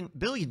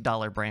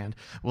 multi-billion-dollar brand,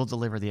 will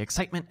deliver the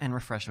excitement and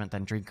refreshment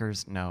that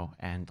drinkers know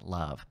and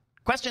love.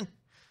 Question.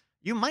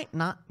 You might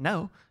not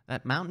know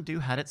that Mountain Dew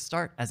had its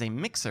start as a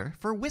mixer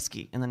for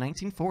whiskey in the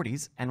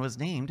 1940s and was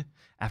named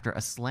after a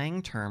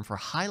slang term for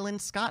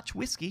Highland Scotch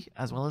whiskey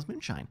as well as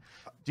moonshine.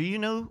 Do you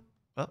know?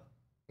 Oh,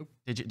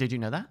 did you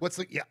know that?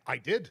 Yeah, I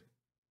did.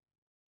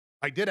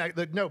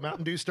 No,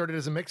 Mountain Dew started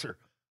as a mixer.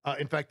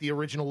 In fact, the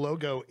original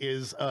logo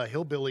is a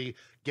hillbilly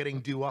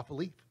getting dew off a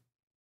leaf.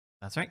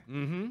 That's right.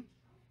 Mm-hmm.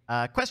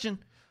 Question.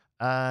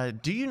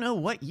 Do you know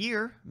what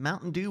year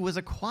Mountain Dew was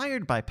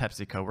acquired by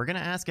PepsiCo? We're going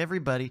to ask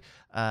everybody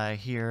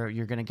here.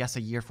 You're going to guess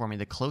a year for me.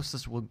 The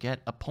closest will get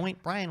a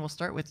point. Brian, we'll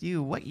start with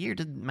you. What year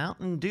did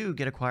Mountain Dew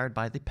get acquired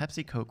by the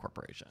PepsiCo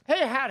Corporation?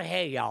 Hey, howdy,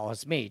 hey, y'all.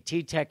 It's me,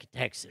 T-Tech,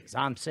 Texas.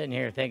 I'm sitting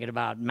here thinking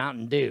about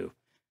Mountain Dew.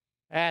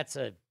 That's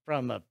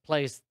from a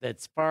place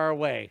that's far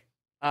away.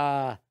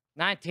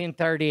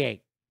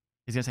 1938.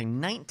 He's going to say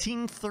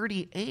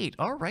 1938.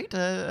 All right.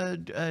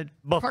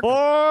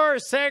 Before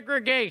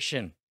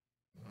segregation.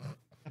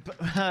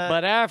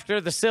 But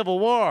after the Civil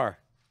War.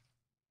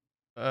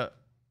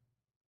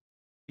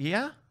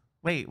 Yeah?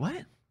 Wait,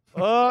 what?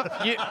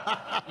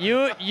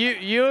 You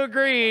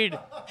agreed.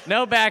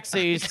 No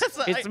backseas. Yes,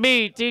 it's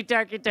me,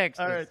 T-Tech,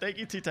 Texas. All right, thank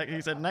you, T-Tech. He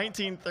said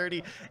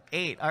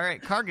 1938. All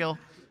right, Cargill,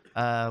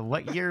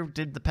 what year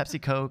did the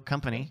PepsiCo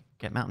company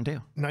get Mountain Dew?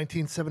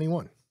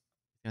 1971.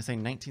 I'm going to say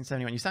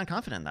 1971. You sound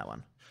confident in that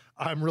one.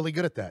 I'm really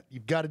good at that.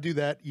 You've got to do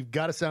that. You've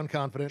got to sound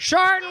confident.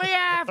 Shortly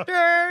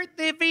after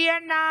the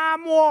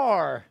Vietnam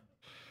War.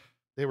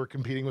 They were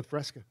competing with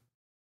Fresca.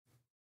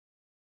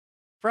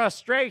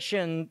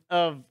 Frustration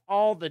of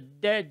all the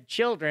dead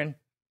children.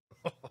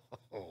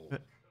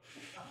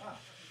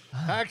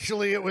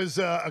 Actually, it was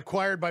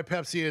acquired by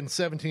Pepsi in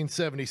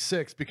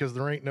 1776 because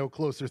there ain't no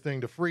closer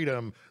thing to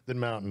freedom than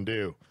Mountain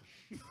Dew.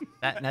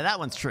 Now that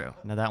one's true.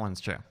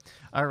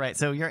 All right,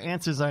 so your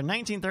answers are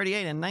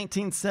 1938 and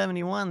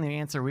 1971. The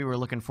answer we were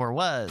looking for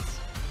was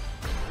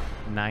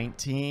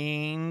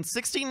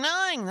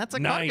 1969. That's a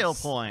Cargill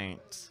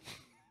point.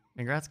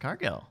 Congrats,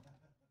 Cargill.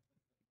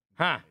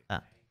 Huh.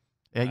 Yeah,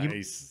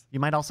 Nice. you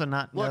might also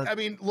not know. Look, I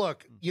mean,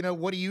 look, you know,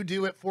 what do you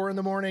do at 4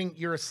 a.m?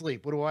 You're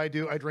asleep. What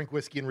do? I drink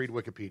whiskey and read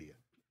Wikipedia.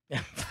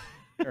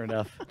 Fair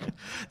enough.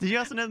 Did you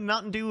also know that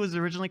Mountain Dew was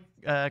originally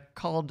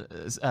called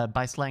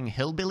by slang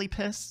hillbilly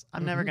piss?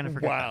 I'm never going to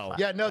forget Wow. that.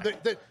 Yeah, no,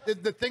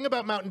 the thing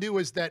about Mountain Dew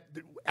is that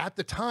at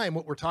the time,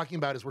 what we're talking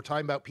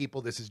about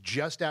people, this is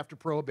just after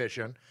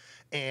Prohibition,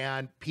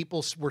 and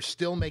people were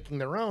still making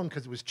their own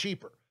because it was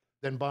cheaper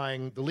than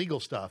buying the legal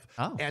stuff.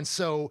 Oh. And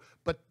so,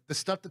 but the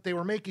stuff that they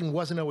were making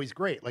wasn't always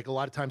great. Like a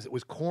lot of times it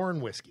was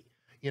corn whiskey,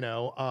 you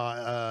know,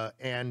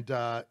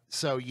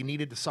 so you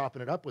needed to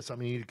soften it up with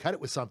something, you needed to cut it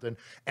with something.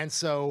 And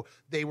so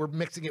they were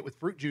mixing it with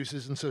fruit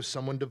juices. And so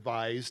someone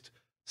devised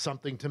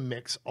something to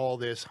mix all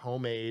this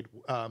homemade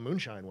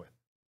moonshine with.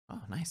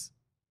 Oh, nice.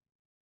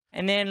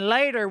 And then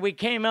later we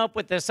came up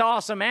with this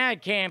awesome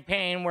ad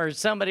campaign where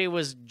somebody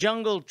was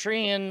jungle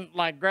treeing,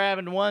 like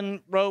grabbing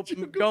one rope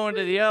and going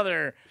to the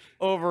other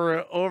over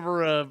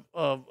a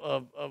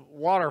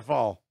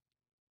waterfall.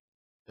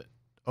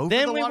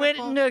 Then we went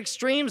into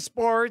extreme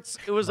sports.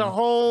 It was a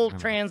whole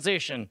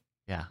transition.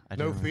 Yeah.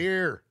 No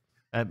fear.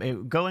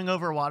 Going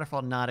over a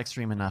waterfall, not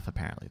extreme enough,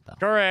 apparently, though.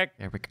 Correct.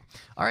 There we go.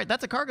 All right,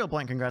 that's a Cargill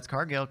point. Congrats,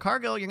 Cargill.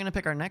 Cargill, you're going to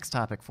pick our next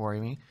topic for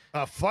me.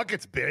 Fuck,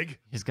 it's big.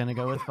 He's going to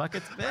go with fuck,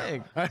 it's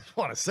big. I just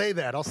want to say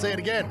that. I'll say it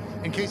again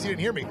in case you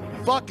didn't hear me.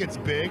 Fuck, it's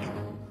big.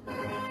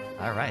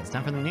 All right, it's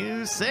time for the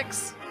News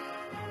 6.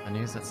 The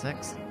News at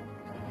 6.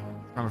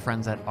 From our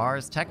friends at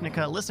Ars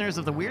Technica. Listeners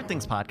of the Weird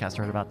Things podcast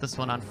heard about this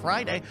one on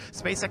Friday.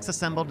 SpaceX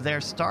assembled their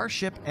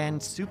Starship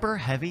and Super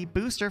Heavy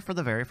booster for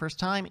the very first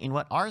time in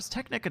what Ars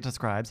Technica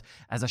describes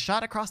as a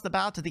shot across the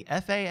bow to the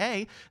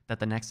FAA that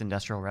the next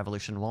industrial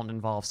revolution won't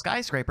involve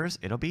skyscrapers,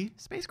 it'll be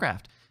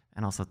spacecraft.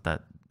 And also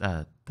that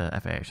the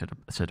FAA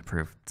should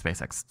approve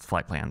SpaceX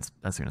flight plans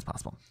as soon as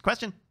possible.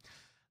 Question.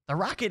 The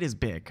rocket is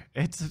big.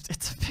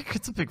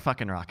 It's a big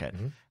fucking rocket.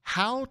 Mm-hmm.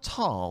 How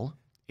tall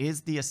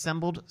is the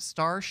assembled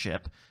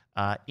Starship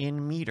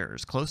in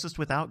meters, closest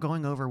without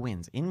going over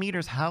winds? In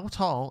meters, how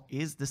tall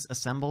is this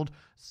assembled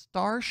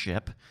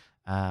Starship?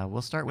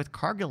 We'll start with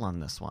Cargill on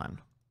this one.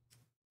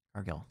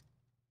 Cargill.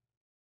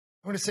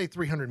 I'm going to say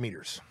 300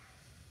 meters.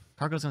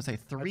 Cargill's going to say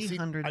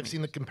 300 I've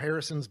seen the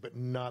comparisons, but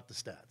not the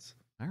stats.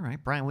 All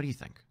right. Brian, what do you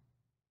think?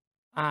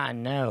 I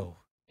know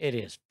it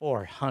is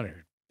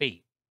 400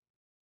 feet,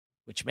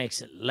 which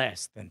makes it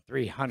less than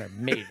 300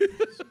 meters.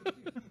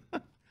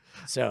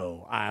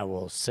 So I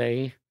will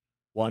say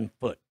 1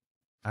 foot.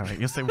 All right,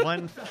 you'll say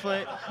 1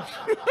 foot,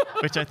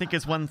 which I think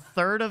is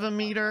 1/3 of a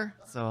meter.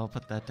 So I'll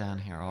put that down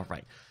here. All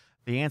right.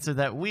 The answer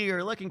that we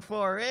are looking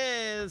for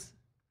is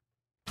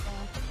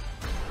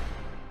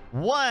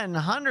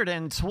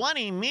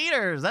 120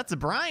 meters. That's a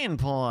Brian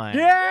point.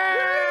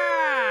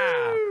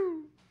 Yeah!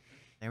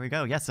 There we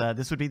go. Yes,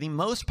 this would be the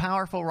most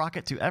powerful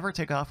rocket to ever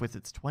take off with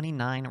its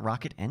 29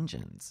 rocket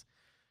engines.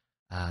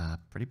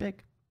 Pretty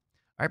big.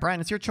 All right,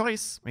 Brian, it's your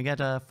choice. We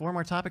got 4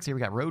 more topics here.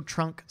 We got road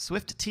trunk,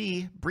 swift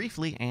tea,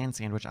 briefly, and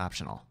sandwich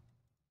optional.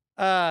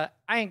 I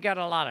ain't got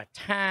a lot of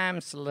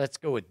time, so let's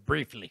go with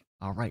briefly.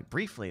 All right,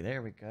 briefly.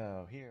 There we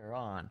go. Here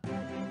on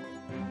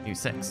News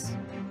 6.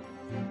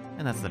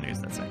 And that's the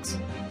News at 6.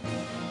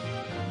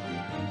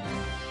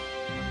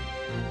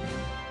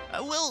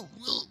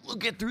 We'll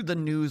get through the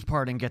news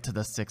part and get to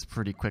the 6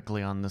 pretty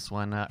quickly on this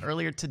one.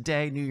 Earlier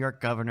today, New York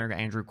Governor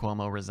Andrew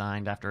Cuomo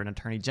resigned after an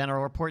attorney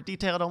general report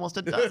detailed almost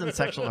a dozen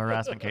sexual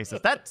harassment cases.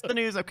 That's the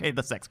news. Okay,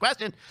 the 6th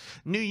question.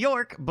 New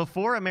York,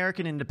 before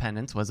American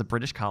independence, was a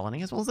British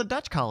colony as well as a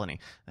Dutch colony.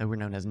 They were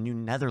known as New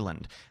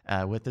Netherland,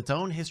 with its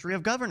own history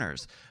of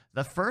governors.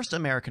 The first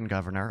American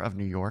governor of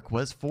New York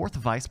was 4th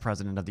Vice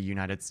President of the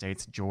United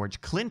States, George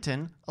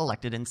Clinton,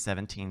 elected in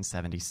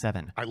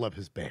 1777. I love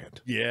his band.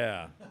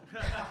 Yeah.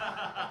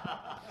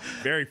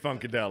 Very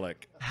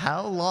funkadelic.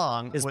 How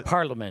long His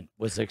parliament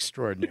was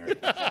extraordinary.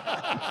 Damn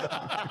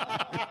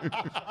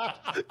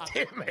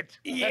it.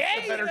 That's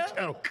a better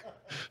joke.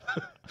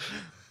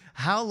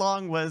 How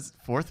long was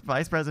 4th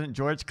Vice President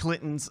George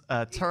Clinton's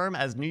term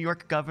as New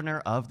York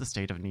governor of the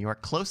state of New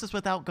York? Closest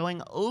without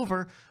going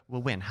over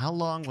will win. How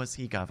long was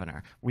he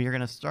governor? We are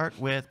going to start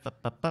with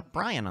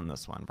Brian on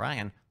this one.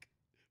 Brian.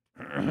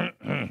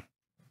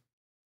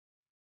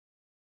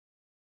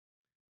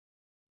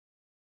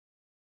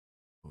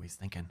 Oh, he's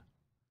thinking.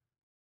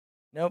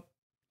 Nope.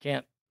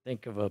 Can't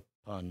think of a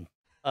pun.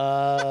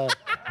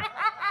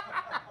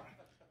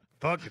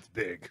 Fuck, it's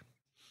big.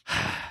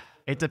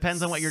 It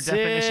depends on what your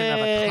definition of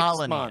a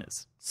colony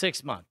is.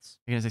 6 months.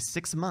 You're going to say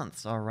 6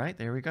 months. All right,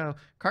 there we go.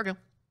 Cargill.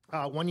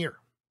 1 year.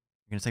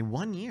 You're going to say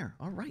 1 year.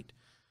 All right.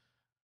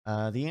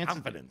 The answer.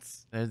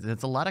 Confidence.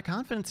 There's a lot of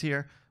confidence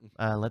here.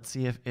 Let's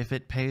see if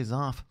it pays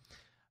off.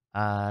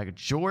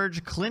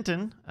 George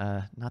Clinton,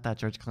 not that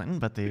George Clinton,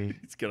 but the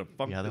He's going to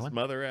funk his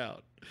mother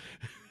out.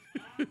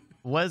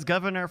 was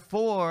governor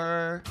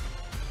for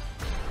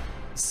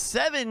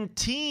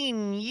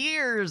 17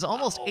 years,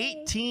 almost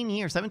 18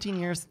 years, 17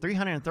 years,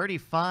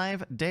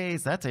 335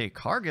 days. That's a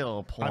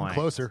Cargill point. I'm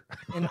closer.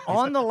 And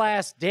on the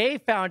last day,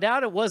 found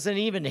out it wasn't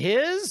even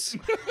his.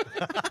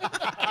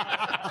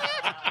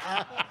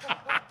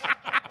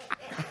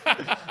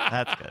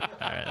 That's good.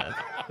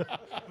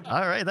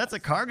 All right, that's a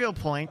Cargill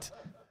point.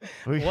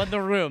 Won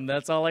the room.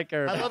 That's all I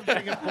care I about. love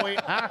getting a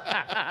point.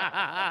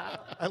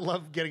 I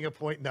love getting a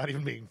point, not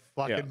even being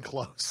fucking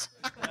close.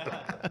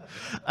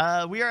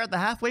 We are at the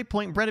halfway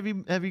point. Brett,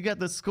 have you got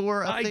the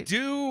score update? I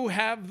do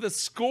have the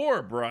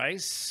score,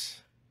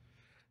 Bryce.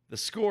 The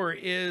score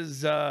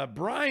is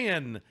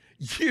Brian,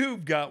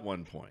 you've got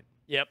 1 point.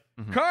 Yep.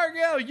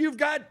 Cargill, you've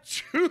got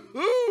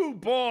 2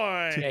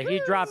 points. Yeah,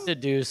 he dropped a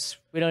deuce.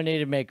 We don't need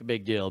to make a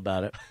big deal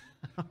about it.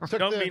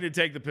 Don't mean to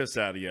take the piss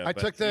out of you. I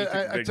took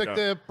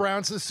the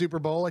Browns to the Super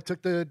Bowl. I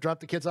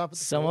dropped the kids off at the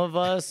Some school. of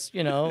us,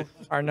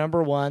 are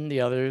number one.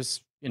 The others,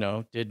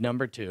 did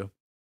number 2.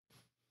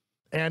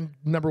 And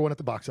number 1 at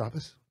the box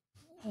office.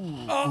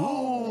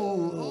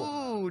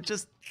 Oh,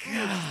 just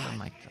oh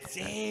my God.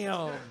 Damn.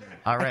 All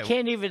I right.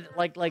 can't even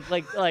like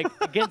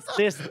against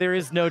this. There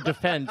is no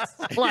defense.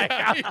 Like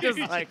I'm just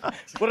like,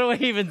 what do I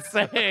even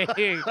say?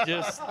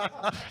 Just sorry,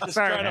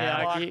 Try to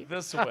Miyagi. walk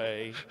this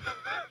way.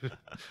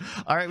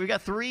 All right, we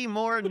got 3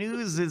 more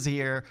newses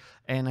here,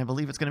 and I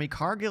believe it's going to be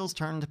Cargill's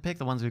turn to pick.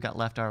 The ones we've got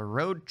left are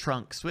road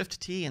trunk,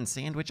 Swift tea, and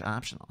sandwich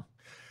optional.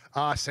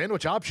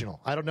 Sandwich optional.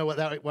 I don't know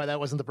why that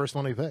wasn't the first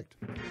one we picked.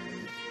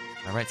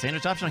 All right,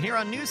 sandwich optional here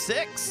on News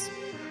 6.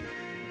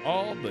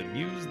 All the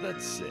news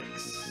that's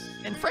 6.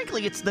 And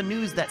frankly, it's the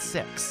news that's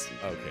 6.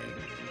 Okay.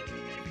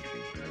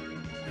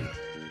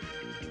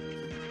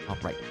 All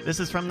right,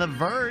 this is from The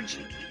Verge.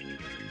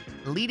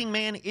 Leading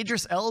man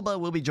Idris Elba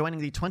will be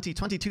joining the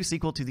 2022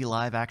 sequel to the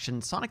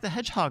live-action Sonic the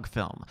Hedgehog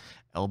film.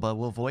 Elba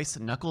will voice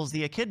Knuckles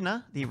the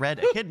Echidna, the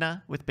red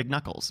echidna with big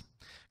knuckles.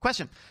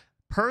 Question.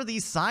 Per the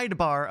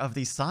sidebar of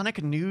the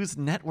Sonic News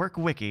Network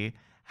wiki,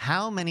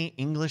 how many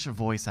English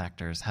voice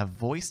actors have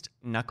voiced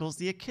Knuckles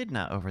the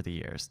Echidna over the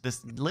years?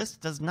 This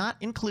list does not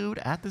include,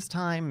 at this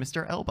time,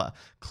 Mr. Elba.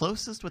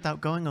 Closest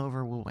without going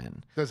over will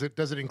win. Does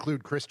it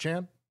include Chris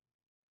Chan?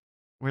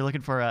 We're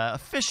looking for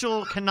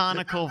official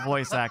canonical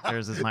voice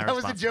actors is my That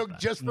response. was a joke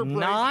just for Bryce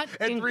Not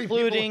and 3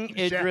 including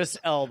people in chat. Idris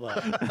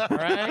Elba. All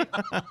right.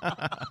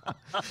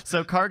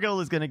 So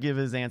Cargill is going to give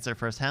his answer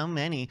first. How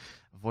many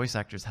voice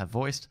actors have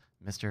voiced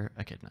Mr.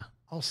 Echidna?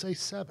 I'll say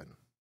 7.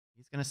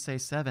 He's going to say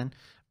 7.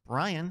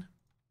 Brian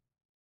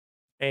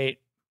 8.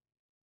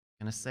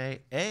 going to say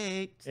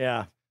 8.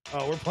 Yeah.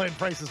 Oh, we're playing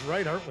Prices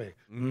Right, aren't we?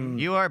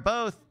 You are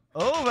both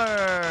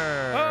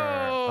over.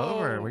 Oh.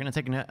 Over. We're going to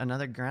take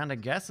another round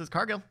of guesses.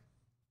 Cargill.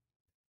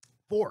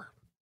 4.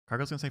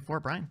 Cargill's going to say 4.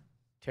 Brian.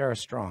 Tara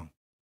Strong.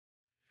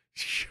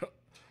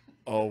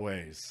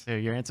 Always. So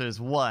your answer is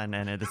 1,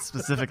 and it is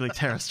specifically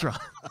Tara Strong.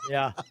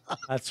 Yeah,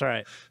 that's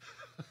right.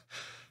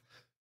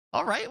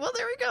 All right, well,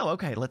 there we go.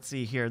 Okay, let's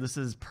see here. This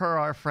is per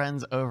our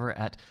friends over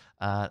at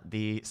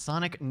the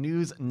Sonic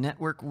News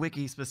Network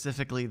wiki,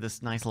 specifically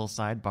this nice little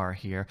sidebar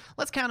here.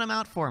 Let's count them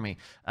out for me.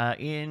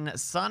 In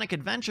Sonic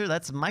Adventure,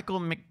 that's Michael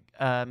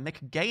McGarn?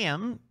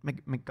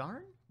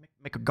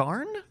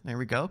 There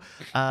we go.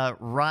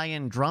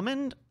 Ryan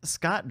Drummond,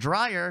 Scott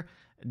Dreyer,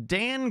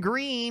 Dan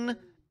Green,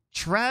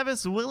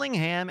 Travis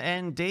Willingham,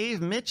 and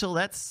Dave Mitchell.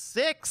 That's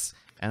 6.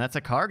 And that's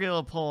a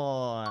Cargill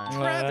point.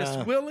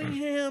 Travis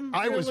Willingham.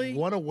 I was really?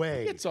 1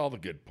 away It's all the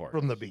good parts.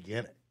 from the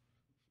beginning.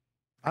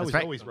 I was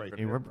right. always right.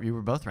 You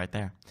were both right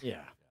there.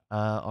 Yeah.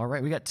 All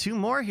right, we got 2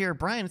 more here.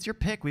 Brian, it's your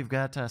pick. We've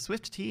got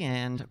Swift Tea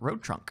and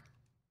Road Trunk.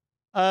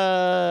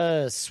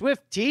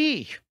 Swift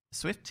Tea.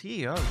 Swift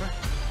Tea. Oh, right.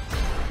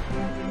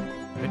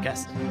 Good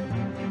guess.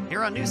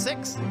 Here on News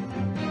 6.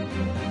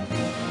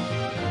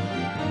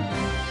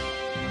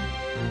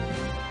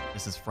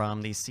 This is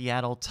from the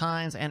Seattle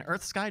Times and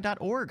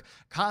earthsky.org.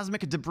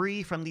 Cosmic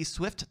debris from the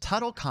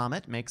Swift-Tuttle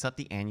comet makes up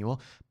the annual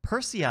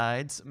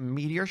Perseids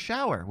meteor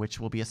shower, which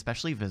will be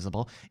especially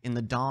visible in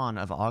the dawn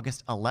of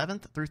August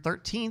 11th through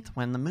 13th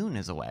when the moon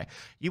is away.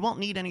 You won't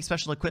need any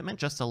special equipment,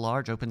 just a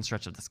large open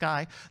stretch of the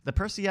sky. The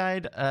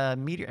Perseid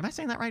meteor... Am I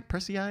saying that right?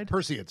 Perseid?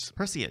 Perseids.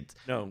 Perseids.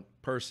 No,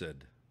 Persid.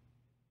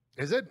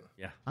 Is it?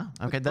 Yeah. Oh,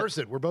 okay. It's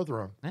Perseid. We're both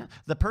wrong. Yeah.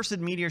 The Perseid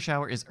meteor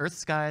shower is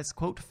Earthsky's,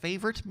 quote,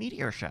 favorite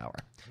meteor shower.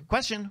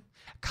 Question.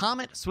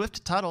 Comet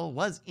Swift-Tuttle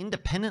was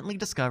independently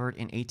discovered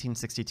in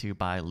 1862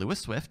 by Lewis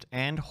Swift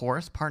and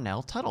Horace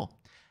Parnell Tuttle.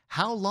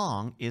 How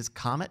long is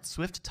Comet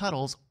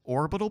Swift-Tuttle's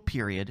orbital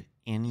period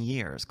in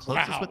years?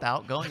 Closest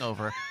without going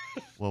over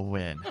will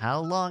win.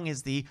 How long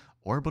is the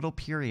orbital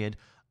period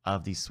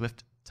of the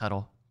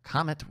Swift-Tuttle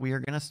comet? We are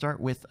going to start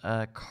with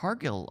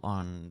Cargill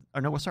on...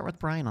 Or no, we'll start with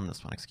Brian on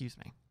this one. Excuse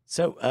me.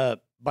 So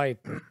by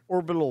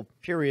orbital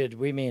period,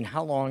 we mean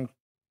how long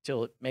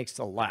till it makes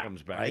the lap,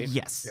 Comes back. right?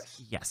 Yes.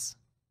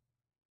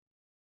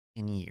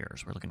 In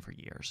years. We're looking for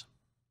years.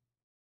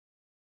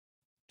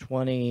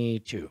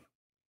 22.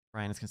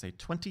 Brian is going to say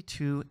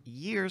 22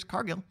 years.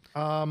 Cargill.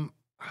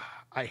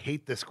 I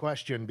hate this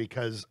question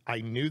because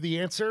I knew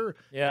the answer.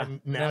 Yeah. And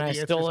now Then I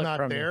the stole answer's it not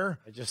from there.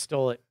 you. I just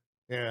stole it.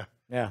 Yeah.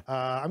 Yeah.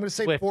 I'm going to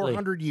say Swiftly.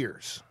 400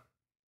 years.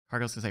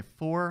 Cargill's going to say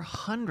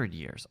 400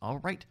 years. All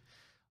right.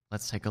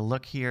 Let's take a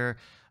look here.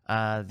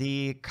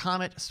 The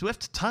comet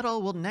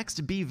Swift-Tuttle will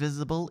next be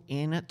visible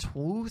in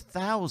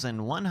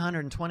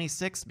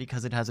 2126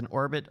 because it has an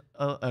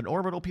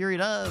orbital period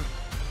of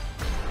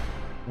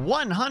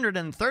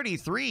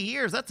 133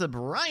 years. That's a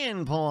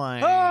Brian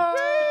point.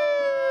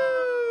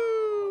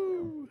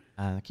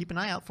 Keep an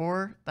eye out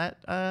for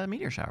that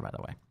meteor shower, by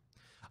the way.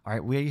 All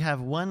right, we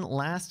have one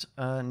last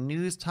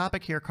news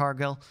topic here,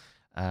 Cargill.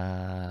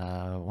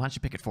 Why don't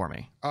you pick it for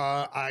me?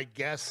 I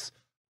guess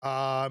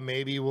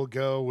maybe we'll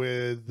go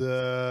with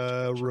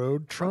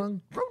Road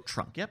Trunk. Road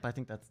Trunk. Yep, I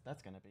think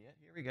that's going to be it.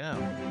 Here we go.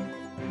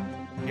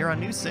 Here on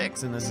News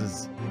 6, and this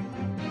is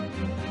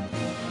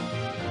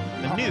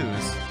the news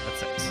at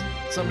 6.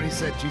 Somebody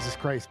said, Jesus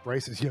Christ,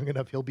 Bryce is young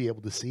enough, he'll be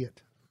able to see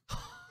it.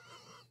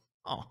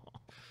 Oh.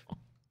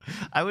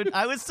 I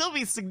would still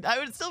be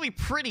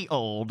pretty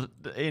old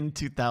in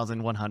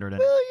 2100.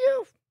 Will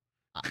you?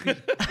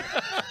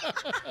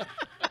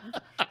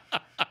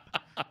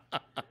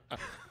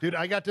 Dude,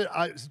 I got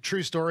to,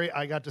 true story,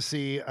 I got to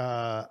see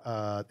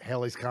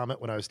Halley's Comet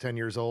when I was 10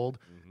 years old,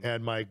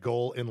 and my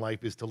goal in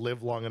life is to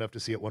live long enough to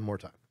see it one more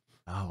time.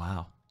 Oh,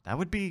 wow. That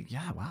would be,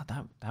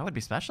 that would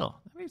be special.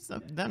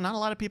 Not a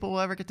lot of people will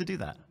ever get to do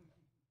that.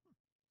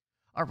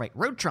 All right,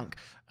 Road Trunk.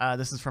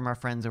 This is from our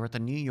friends over at the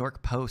New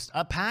York Post.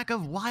 A pack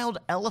of wild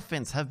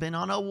elephants have been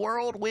on a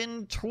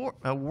whirlwind tour.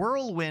 A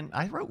whirlwind.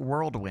 I wrote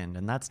whirlwind,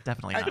 and that's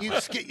definitely not.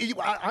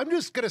 I'm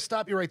just going to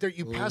stop you right there.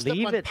 You passed up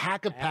on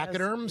pack of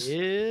pachyderms.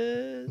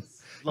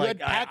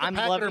 I'm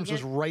pachyderms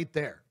was right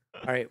there.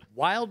 All right,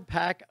 wild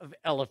pack of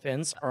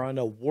elephants are on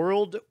a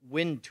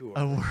worldwind tour.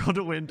 A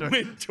whirlwind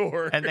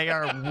tour. And they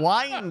are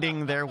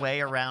winding their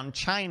way around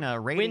China,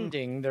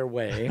 Winding their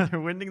way. They're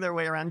winding their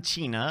way around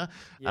China,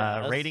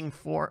 Yes. raiding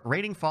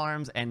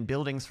farms and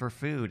buildings for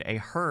food. A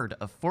herd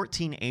of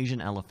 14 Asian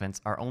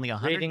elephants are only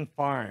 100. Raiding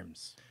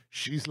farms.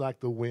 She's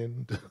like the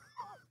wind.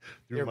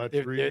 They're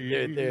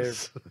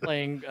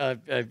playing. Let's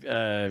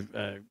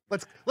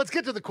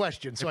get to the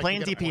question. They're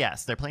playing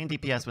DPS. They're playing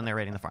DPS when they're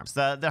raiding the farms.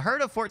 The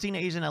herd of 14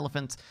 Asian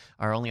elephants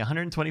are only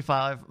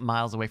 125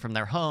 miles away from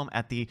their home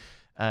at the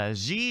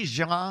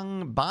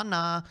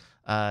Zhejiangbana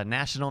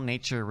National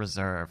Nature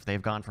Reserve.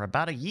 They've gone for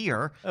about a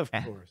year, Of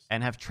course.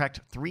 and have trekked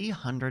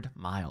 300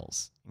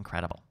 miles.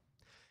 Incredible.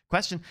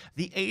 Question.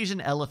 The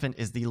Asian elephant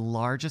is the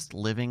largest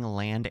living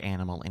land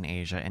animal in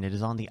Asia, and it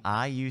is on the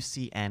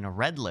IUCN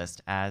Red List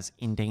as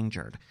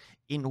endangered.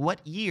 In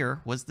what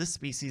year was this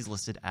species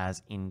listed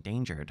as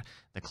endangered?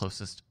 The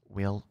closest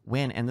will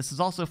win. And this is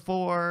also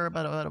for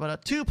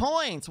about 2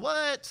 points.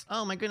 What?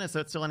 Oh, my goodness.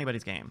 So it's still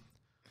anybody's game.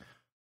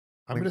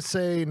 I'm going to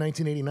say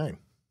 1989.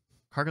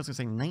 Cargill's going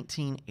to say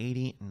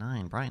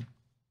 1989. Brian.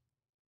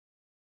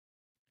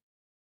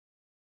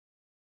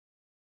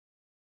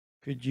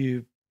 Could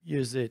you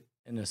use it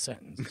in a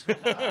sentence?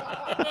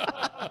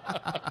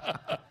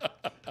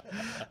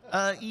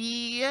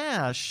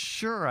 Yeah,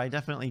 sure. I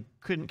definitely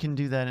can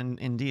do that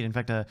indeed. In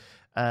fact, the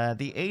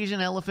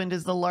Asian elephant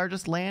is the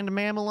largest land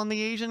mammal on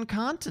the Asian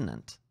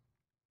continent.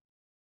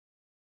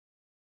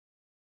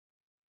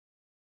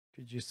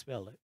 Could you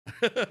spell it?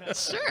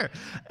 Sure.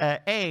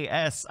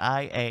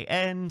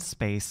 ASIAN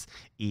space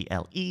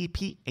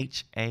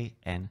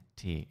ELEPHANT.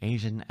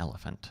 Asian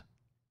elephant.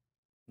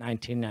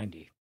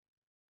 1990.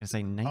 I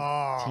say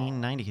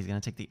 1990. He's going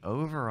to take the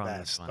over on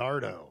this one.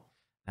 Bastardo.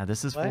 Now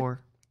this is What?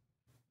 for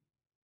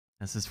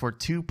This is for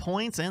 2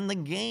 points in the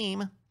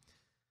game.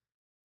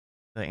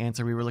 The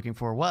answer we were looking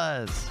for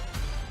was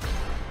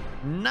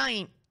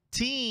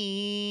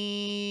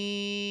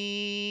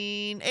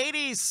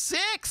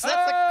 1986.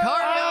 That's a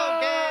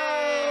Cargill game.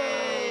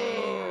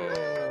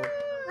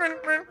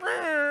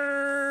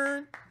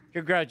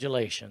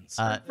 Congratulations.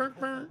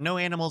 No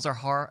animals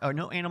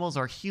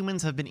or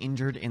humans have been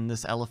injured in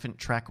this elephant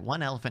trek.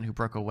 One elephant who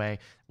broke away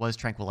was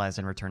tranquilized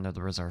and returned to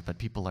the reserve, but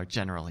people are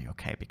generally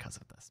okay because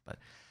of this. But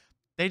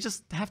they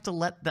just have to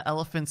let the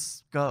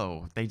elephants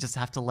go. They just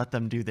have to let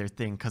them do their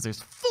thing because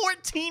there's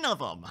 14 of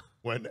them.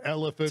 When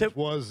elephant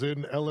was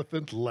in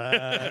elephant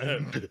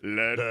land,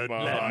 let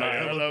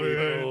my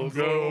elephant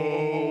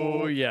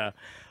go. Yeah.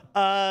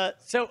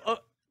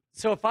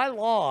 So if I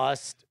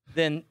lost,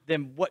 then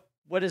what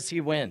does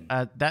he win?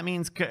 That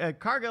means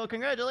Cargill,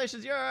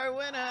 congratulations, you're our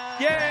winner.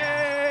 Yay!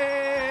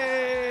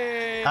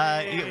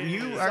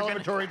 You are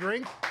Celebratory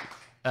drink.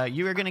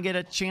 You are going to get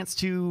a chance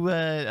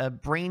to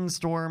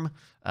brainstorm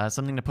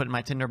something to put in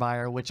my Tinder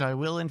bio, which I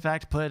will, in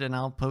fact, put, and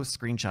I'll post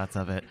screenshots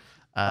of it.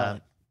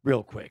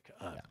 Real quick,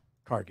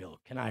 Cargill,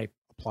 can I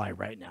apply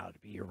right now to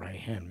be your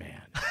right-hand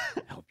man?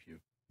 Help you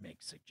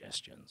make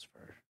suggestions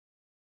for...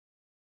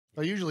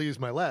 I usually use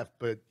my left,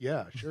 but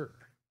yeah, sure.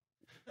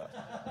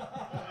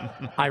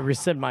 I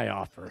rescind my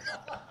offer.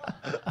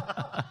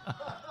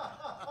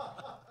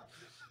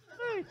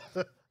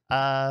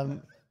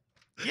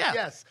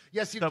 Yeah.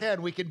 Yes, you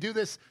can. We can do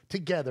this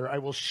together. I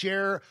will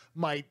share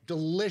my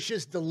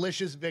delicious,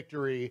 delicious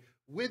victory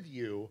with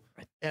you,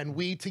 and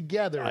we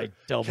together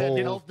can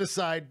help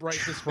decide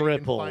Bryce's fate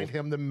and find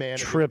him the man.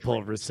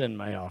 Triple rescind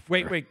my offer.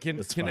 Wait. Can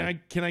I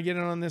get in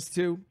on this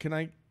too? Can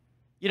I?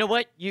 You know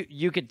what?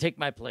 You could take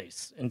my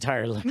place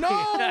entirely.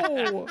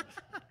 No,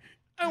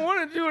 I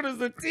want to do it as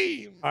a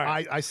team. All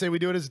right. I say we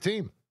do it as a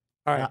team.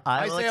 All right.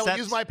 I say I'll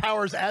use my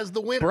powers as the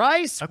winner.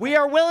 Bryce, we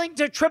are willing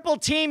to triple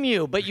team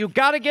you, but you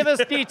got to give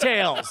us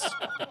details.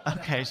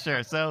 Okay,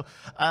 sure. So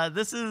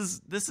this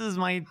is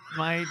my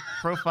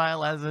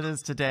profile as it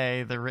is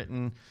today. The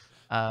written.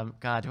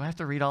 God, do I have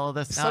to read all of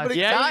this? Somebody,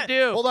 yeah, you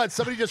do. Hold on.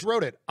 Somebody just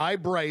wrote it. I,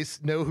 Bryce,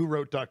 know who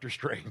wrote Doctor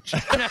Strange.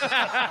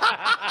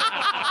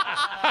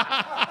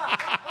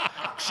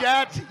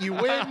 Chat, you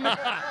win.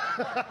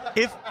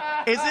 Is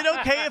it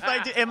okay if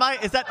I do?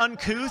 Is that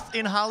uncouth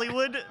in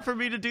Hollywood for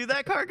me to do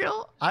that,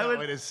 Cargill? No,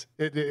 it is.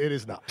 It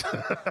is not.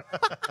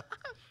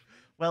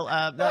 Well,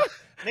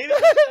 maybe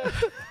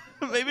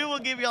we'll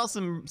give y'all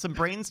some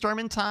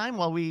brainstorming time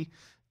while we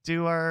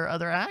do our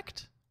other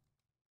act.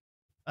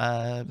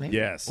 Maybe?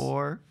 Yes.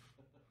 Or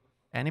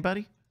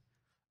anybody?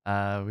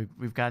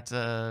 We've got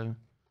a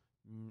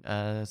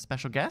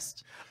special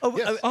guest.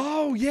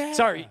 Oh yeah.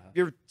 Sorry,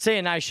 you're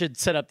saying I should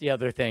set up the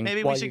other thing.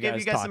 Maybe we should give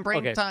you guys some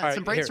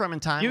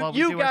brainstorming time while we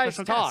do our guys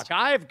special talk. guest.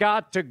 I've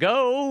got to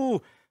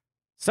go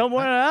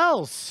somewhere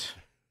else.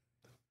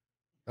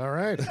 All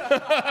right.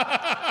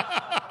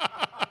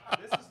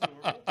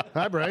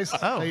 Hi, Bryce. Oh.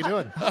 How you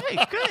doing? Hey,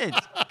 good.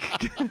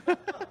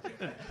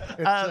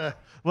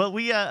 Well,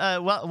 we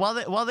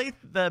while they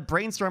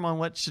brainstorm on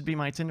what should be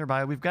my Tinder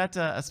bio, we've got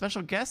a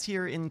special guest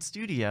here in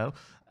studio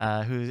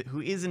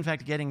who is in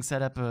fact getting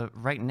set up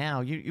right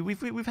now.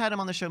 We've had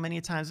him on the show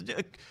many times.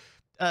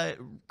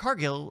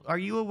 Cargill, are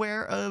you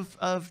aware of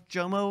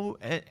Jomo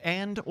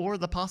and or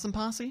the Possum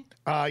Posse?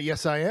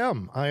 Yes, I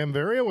am. I am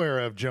very aware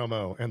of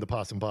Jomo and the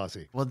Possum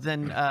Posse. Well,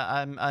 then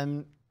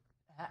I'm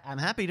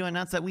happy to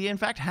announce that we in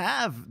fact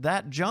have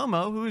that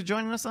Jomo who is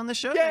joining us on the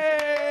show. Yay!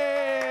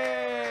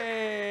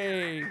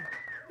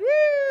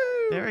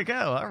 There we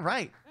go. All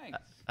right.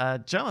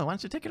 Jomo, why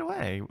don't you take it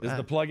away? Does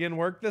the plug-in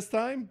work this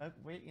time?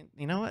 Wait,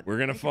 you know what? We're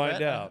gonna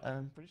find out.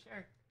 I'm pretty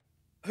sure.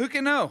 Who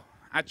can know?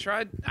 I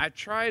tried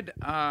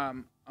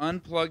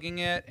unplugging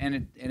it,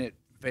 and it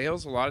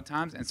fails a lot of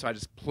times, and so I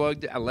just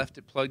I left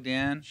it plugged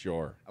in.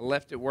 Sure. I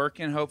left it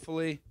working.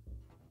 Hopefully.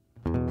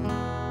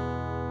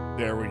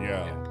 There we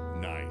go.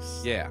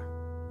 Nice. Yeah.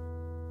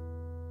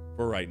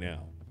 For right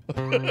now.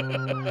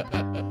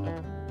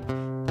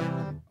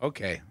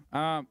 Okay.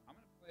 I'm gonna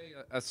play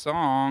a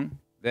song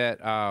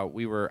that I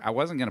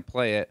wasn't gonna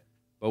play it,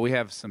 but we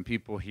have some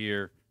people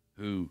here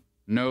who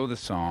know the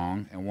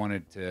song and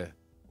wanted to.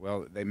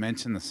 Well, they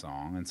mentioned the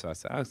song, and so I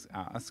said, oh,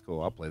 that's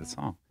cool. I'll play the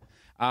song.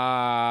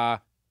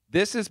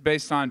 This is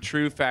based on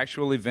true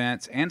factual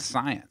events and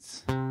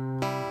science.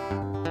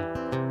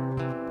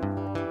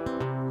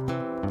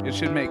 It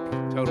should make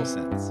total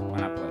sense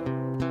when I play it.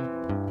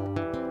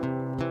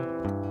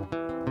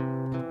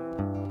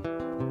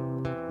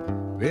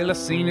 Well, I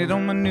seen it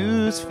on my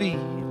news feed,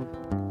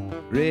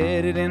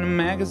 read it in a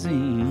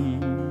magazine,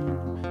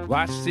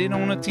 watched it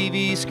on a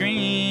TV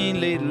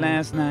screen late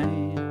last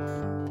night.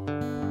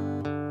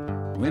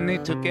 When they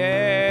took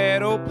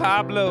out old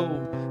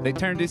Pablo, they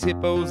turned his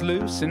hippos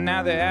loose, and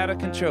now they're out of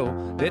control.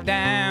 They're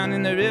down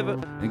in the river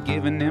and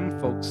giving them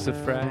folks a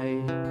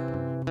fright.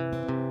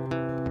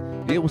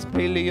 It was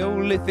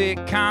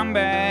Paleolithic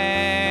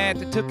combat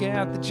that took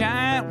out the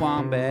giant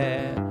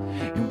wombat,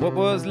 and what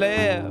was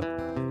left,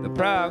 the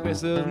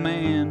progress of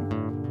man.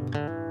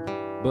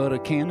 But a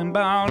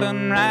cannonball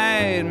done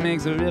right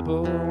makes a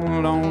ripple.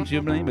 Don't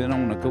you blame it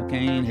on the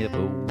cocaine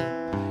hippo.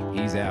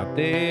 He's out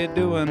there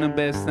doing the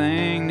best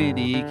thing that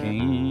he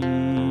can.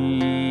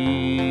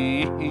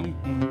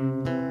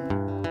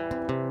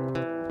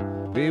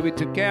 Well, we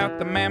took out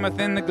the mammoth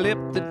and the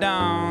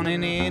glyptodon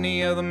and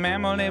any other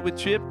mammal that we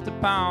tripped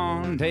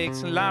upon.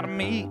 Takes a lot of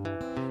meat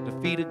to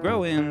feed a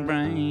growing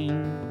brain.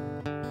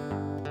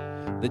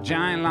 The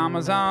giant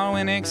llamas all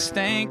went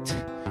extinct,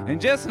 and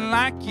just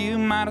like you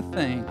might have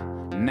think,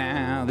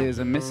 now there's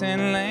a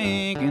missing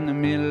link in the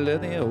middle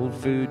of the old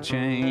food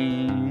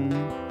chain.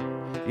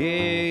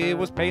 Yeah, it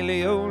was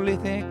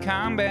Paleolithic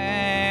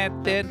combat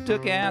that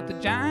took out the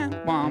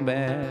giant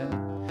wombat.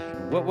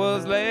 What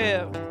was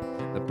left?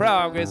 The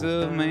progress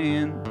of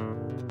man.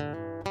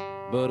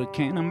 But a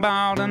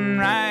cannonball done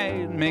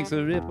right makes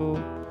a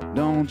ripple.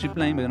 Don't you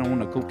blame it on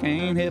the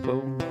cocaine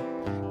hippo.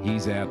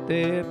 He's out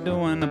there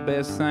doing the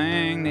best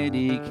thing that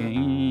he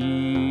can.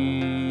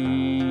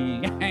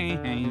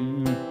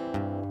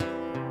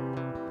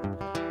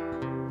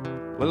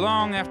 Well,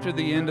 long after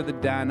the end of the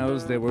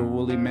dinos, there were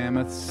woolly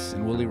mammoths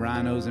and woolly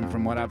rhinos, and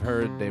from what I've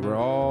heard, they were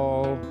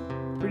all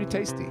pretty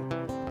tasty.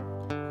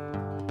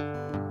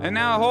 And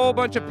now a whole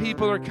bunch of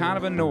people are kind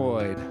of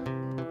annoyed.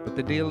 But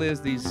the deal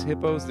is, these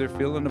hippos, they're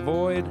filling the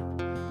void.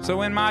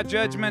 So in my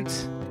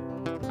judgment,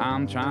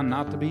 I'm trying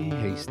not to be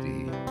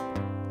hasty.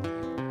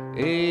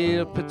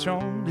 El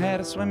Patron had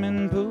a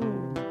swimming pool,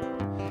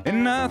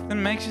 and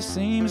nothing makes you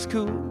seem as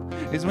cool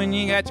as when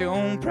you got your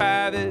own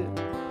private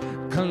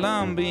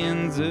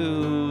Colombian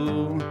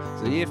zoo.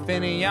 So if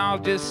any of y'all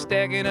just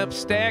stacking up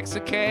stacks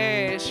of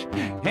cash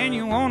and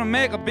you want to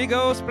make a big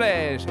old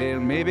splash, hell,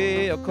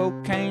 maybe a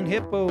cocaine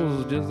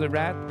hippo's just the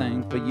right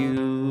thing for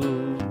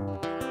you.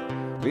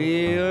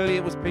 Well,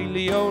 it was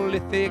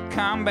Paleolithic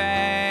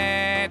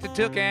combat that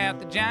took out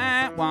the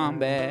giant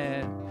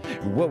wombat.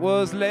 What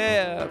was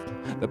left?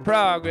 The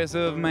progress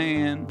of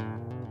man.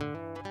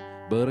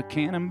 But a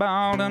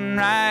cannonball done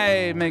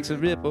right makes a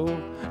ripple.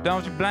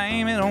 Don't you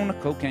blame it on the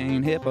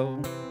cocaine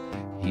hippo.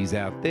 He's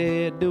out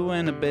there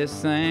doing the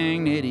best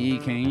thing that he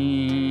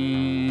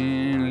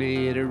can.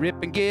 Let it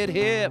rip and get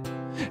hip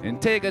and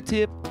take a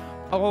tip.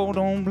 Oh,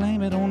 don't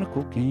blame it on the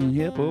cocaine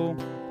hippo.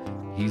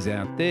 He's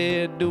out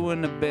there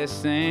doing the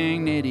best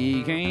thing that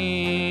he can.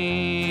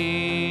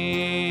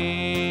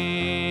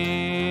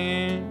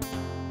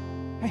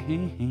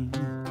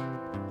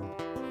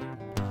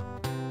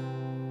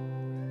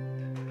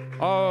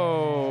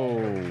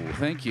 Oh,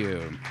 thank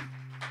you.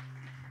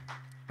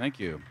 Thank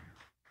you.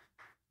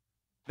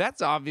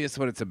 That's obvious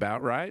what it's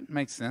about, right?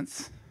 Makes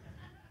sense.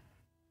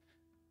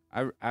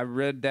 I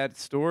read that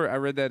story. I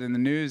read that in the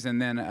news,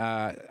 and then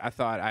I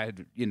thought I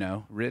had,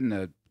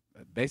 written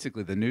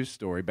basically the news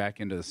story back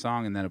into the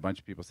song, and then a bunch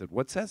of people said,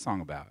 "What's that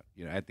song about?"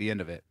 At the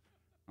end of it,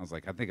 I was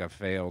like, I think I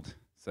failed.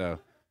 So,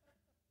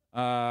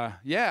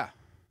 yeah.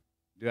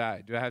 Do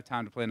I have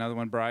time to play another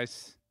one,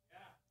 Bryce?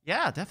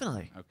 Yeah,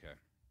 definitely. Okay.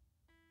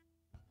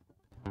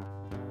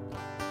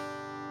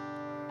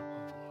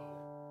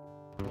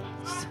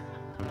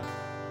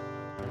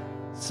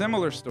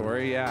 Similar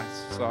story, yeah.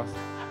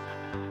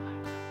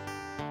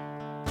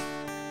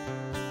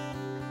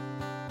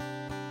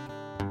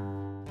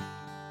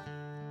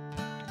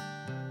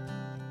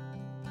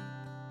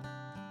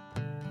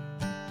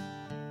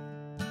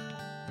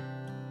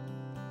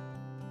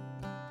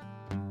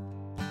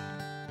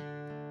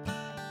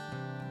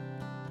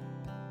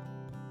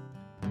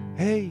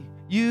 Hey,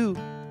 you,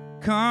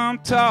 come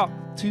talk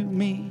to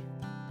me,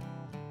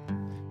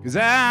 'cause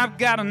I've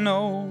gotta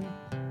know.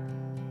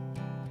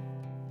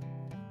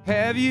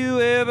 Have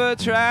you ever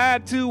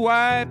tried to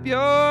wipe your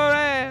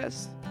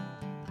ass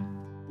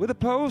with a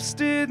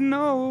Post-it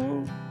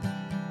note?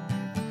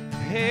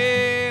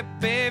 Hey,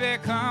 baby,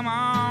 come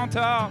on,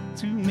 talk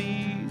to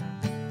me,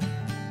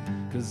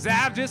 'cause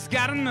I've just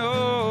gotta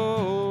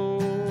know.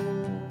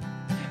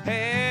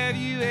 Have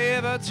you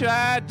ever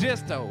tried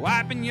just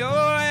wiping your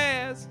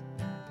ass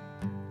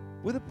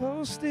with a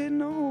Post-it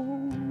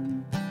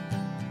note?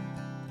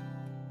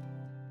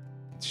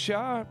 It's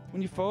sharp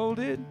when you fold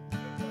it,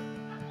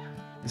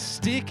 it's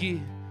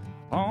sticky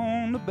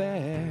on the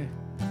back.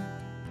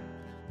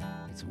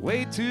 It's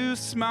way too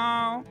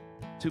small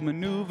to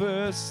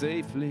maneuver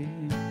safely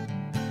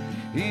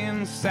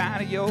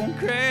inside of your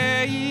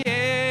crack.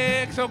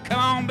 So come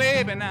on,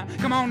 baby, now.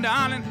 Come on,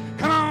 darling.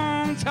 Come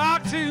on,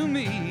 talk to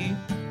me.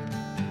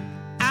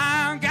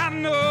 I gotta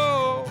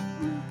know.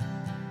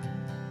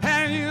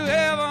 Have you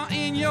ever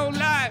in your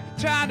life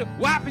tried to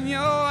wiping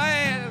your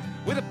ass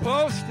with a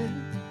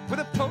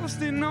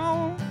Post-it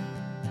note?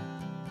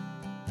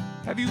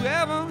 Have you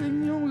ever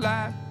in your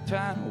life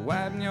tried to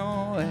wipe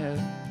your ass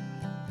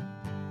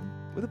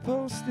with a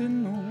Post-it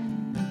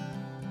note?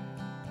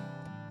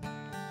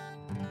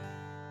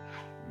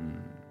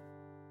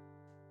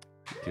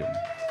 Thank you.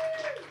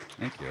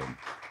 Thank you.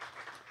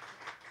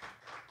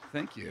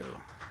 Thank you.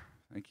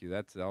 Thank you.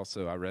 That's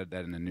also, I read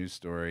that in a news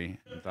story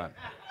and thought,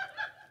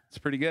 it's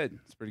pretty good.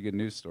 It's a pretty good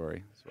news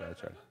story. That's what I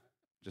try.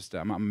 Just,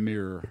 I'm a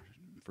mirror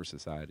for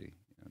society.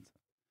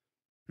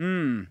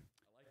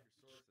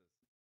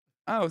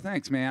 Oh,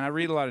 thanks, man. I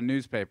read a lot of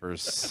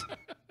newspapers.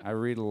 I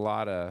read a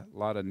lot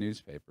of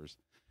newspapers.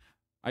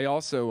 I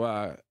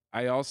also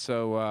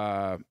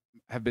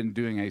have been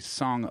doing a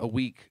song a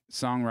week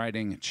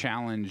songwriting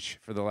challenge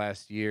for the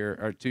last year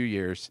or 2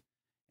 years,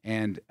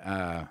 and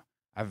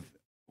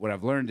what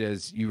I've learned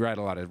is you write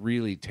a lot of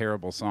really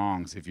terrible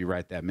songs if you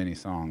write that many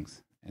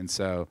songs, and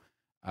so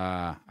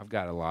I've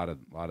got a lot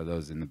of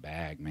those in the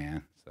bag,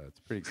 man. So it's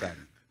pretty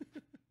exciting.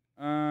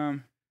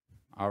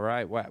 All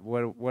right,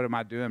 what am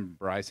I doing,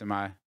 Bryce? Am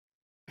I?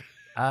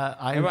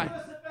 Yeah,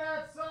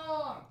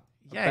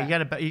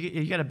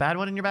 you got a bad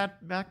one in your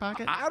back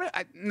pocket?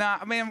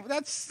 I mean,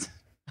 that's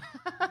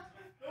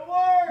The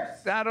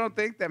worst. I don't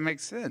think that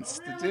makes sense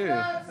to do. No,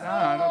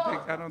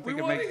 I don't think We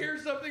it want makes to hear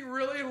something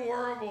really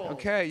horrible.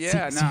 Okay,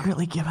 yeah, no.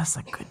 Secretly give us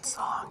a good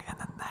song, and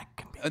then that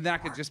can be. And then I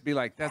could just be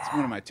like, that's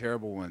one of my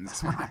terrible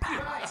ones.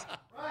 Right.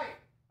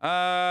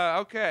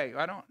 Okay.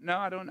 I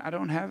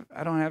don't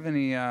have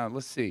any.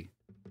 Let's see.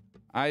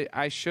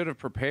 I should have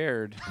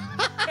prepared.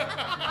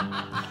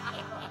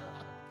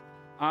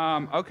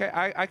 Okay.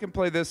 I can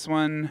play this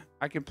one.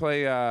 I can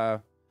play.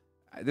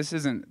 This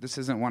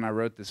isn't one I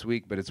wrote this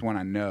week, but it's one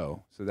I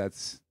know. So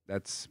that's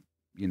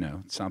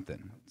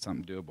something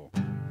doable.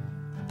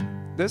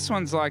 This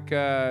one's like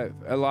a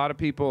lot of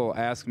people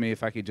ask me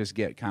if I could just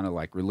get kind of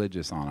like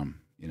religious on them.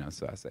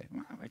 So I say,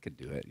 well, I could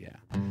do it, yeah.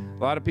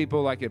 A lot of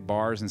people, like at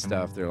bars and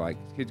stuff, they're like,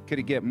 could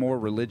it get more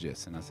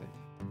religious? And I say,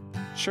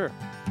 sure.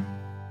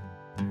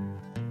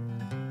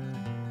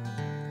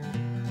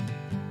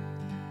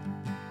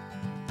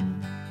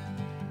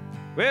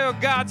 Well,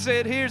 God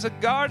said, here's a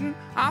garden.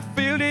 I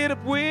filled it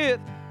up with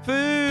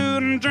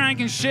food and drink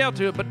and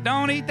shelter, but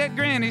don't eat that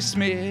Granny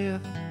Smith.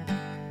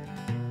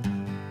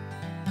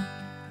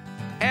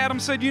 Adam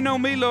said, you know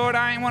me, Lord,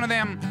 I ain't one of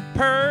them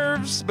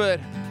pervs,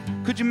 but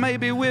could you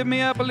maybe whip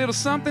me up a little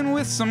something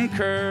with some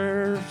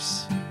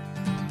curves?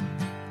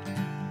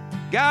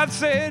 God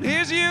said,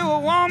 here's you a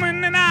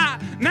woman, and I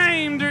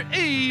named her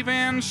Eve,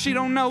 and she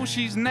don't know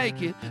she's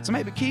naked, so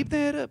maybe keep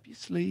that up your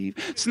sleeve.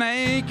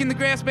 Snake in the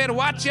grass, better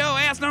watch your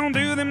ass, don't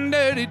do them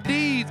dirty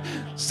deeds.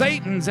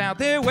 Satan's out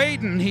there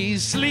waiting,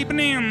 he's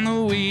sleeping in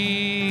the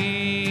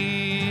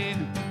weed.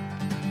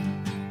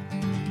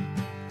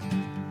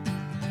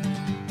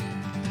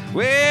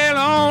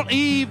 Well, old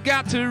Eve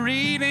got to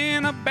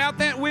reading about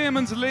that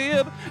women's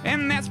lib,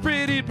 and that's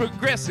pretty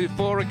progressive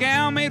for a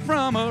gal made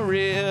from a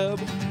rib.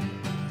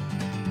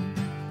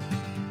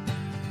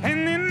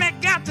 And then they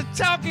got to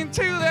talking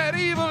to that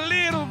evil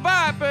little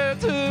viper,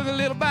 took a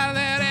little bite of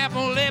that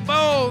apple lip,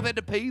 oh, they had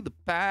to pay the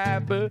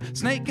piper.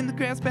 Snake in the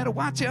grass, better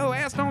watch your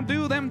ass, don't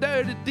do them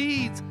dirty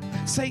deeds.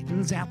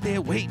 Satan's out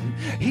there waiting,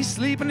 he's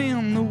sleeping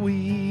in the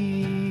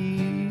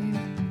weed.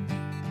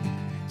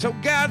 So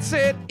God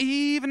said,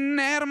 Eve and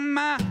Adam,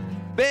 I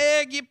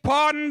beg your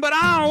pardon, but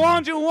I don't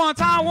want you once,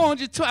 I want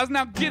you twice.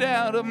 Now get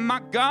out of my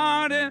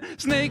garden.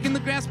 Snake in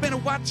the grass, better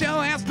watch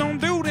your ass, don't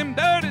do them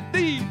dirty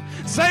deeds.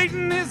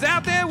 Satan is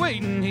out there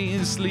waiting, he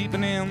is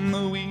sleeping in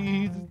the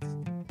weeds.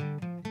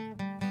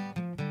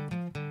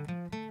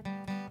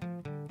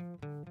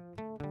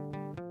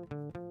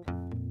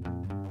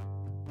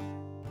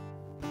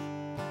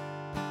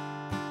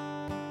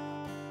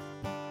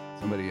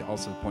 Somebody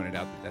also pointed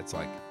out that that's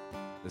like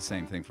the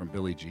same thing from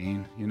Billie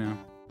Jean,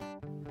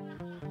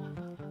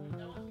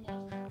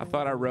 I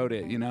thought I wrote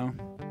it,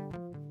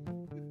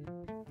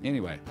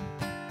 Anyway.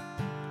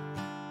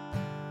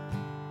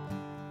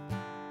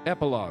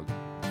 Epilogue.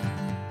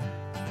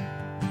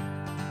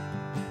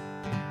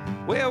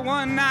 Well,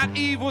 one night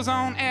Eve was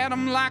on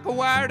Adam like a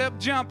wired up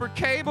jumper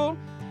cable.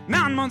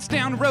 9 months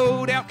down the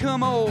road, out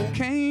come old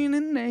Cain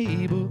and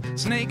Abel.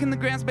 Snake in the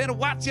grass, better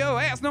watch your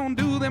ass, don't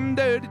do them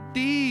dirty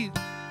deeds.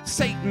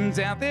 Satan's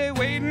out there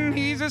waiting,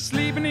 he's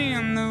sleeping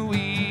in the weed.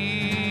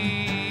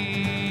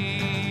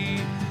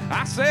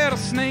 I said a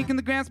snake in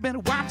the grass, better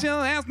watch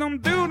your ass,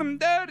 don't do them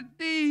dirty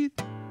deeds.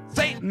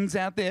 Satan's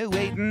out there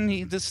waiting,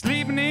 he's just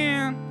sleeping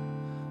in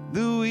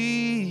the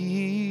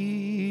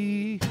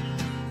weed.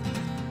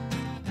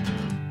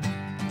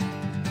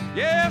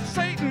 Yeah,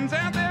 Satan's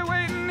out there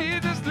waiting, he's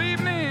just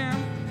sleeping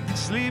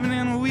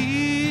in the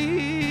weed.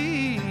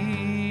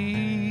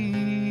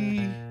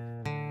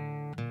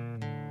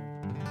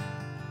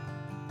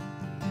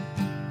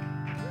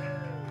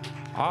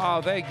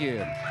 Oh, thank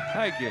you.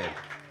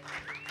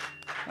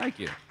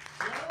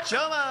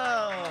 Jomo!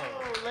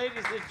 Oh,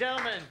 ladies and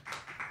gentlemen.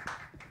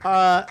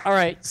 All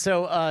right,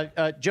 so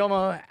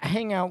Jomo,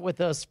 hang out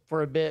with us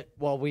for a bit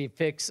while we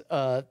fix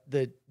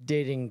the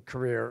dating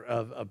career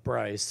of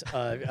Bryce.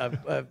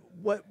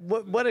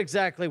 What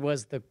exactly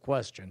was the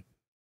question?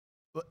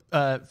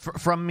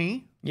 From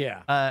me?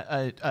 Yeah.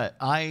 I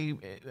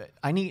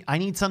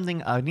need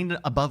something. I need an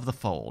above the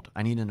fold.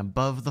 I need an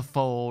above the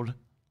fold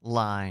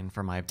line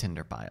for my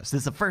Tinder bios. This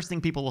is the first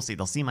thing people will see.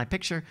 They'll see my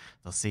picture.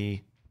 They'll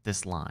see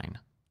this line.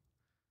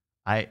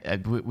 I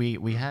thought we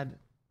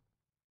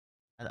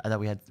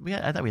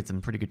had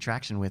some pretty good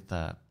traction with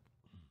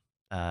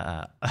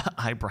I,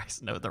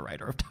 Bryce, know the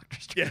writer of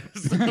Dr. Strange.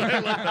 Yes, I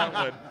love that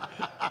one.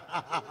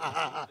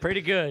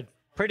 Pretty good.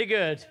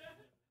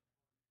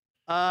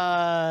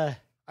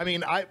 I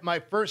mean, my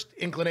first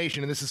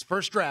inclination, and this is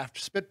first draft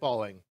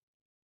spitballing,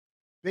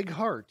 big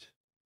heart,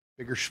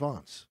 bigger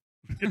schwanz.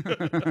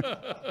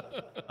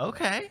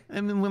 Okay.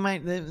 I mean, we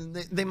might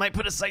they might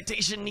put a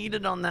citation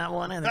needed on that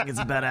one. I think it's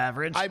about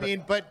average. I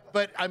mean,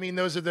 but I mean,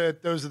 those are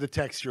the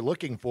texts you're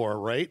looking for,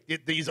 right?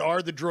 These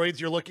are the droids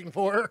you're looking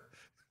for.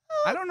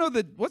 I don't know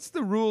what's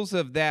the rules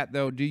of that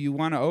though. Do you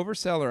want to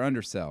oversell or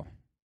undersell?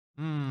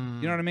 You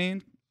know what I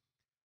mean?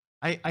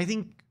 I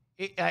think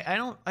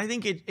I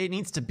think it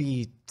needs to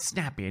be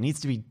snappy. It needs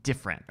to be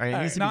different. Right?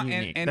 It needs to be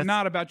unique. And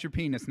not about your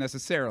penis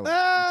necessarily.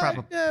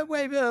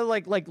 Wait,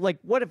 like,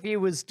 what if he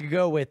was to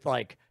go with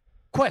like,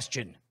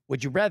 question: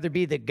 would you rather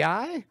be the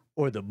guy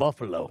or the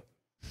buffalo?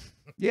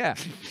 Yeah.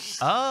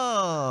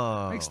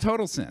 Oh, Makes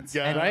total sense.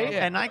 Yeah. right.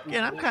 And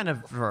I'm kind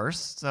of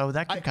versed, so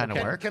that could kind of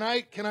work. Can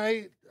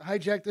I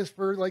hijack this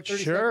for like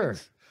 30 Sure.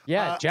 seconds?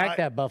 Yeah, jack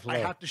that buffalo. I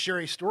have to share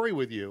a story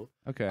with you.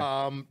 Okay.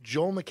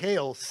 Joel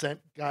McHale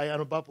sent Guy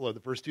on a Buffalo, the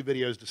first 2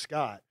 videos, to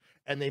Scott,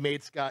 and they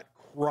made Scott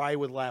cry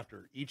with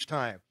laughter each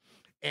time.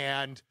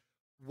 And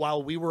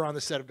while we were on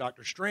the set of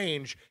Doctor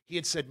Strange, he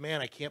had said,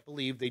 man, I can't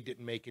believe they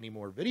didn't make any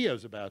more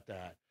videos about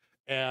that.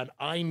 And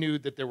I knew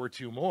that there were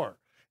 2 more.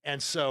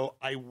 And so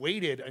I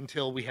waited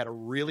until we had a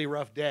really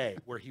rough day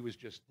where he was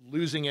just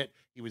losing it.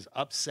 He was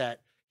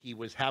upset. He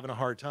was having a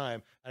hard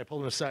time. And I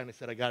pulled him aside and I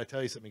said, I got to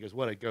tell you something. He goes,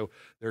 what? I go,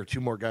 there are 2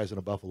 more guys in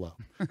a buffalo.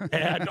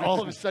 And all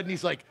of a sudden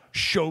he's like,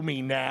 show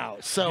me now.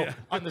 So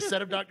on the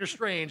set of Doctor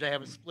Strange, I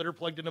have a splitter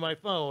plugged into my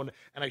phone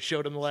and I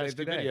showed him the last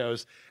 2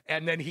 videos.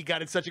 And then he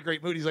got in such a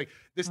great mood. He's like,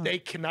 this day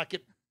cannot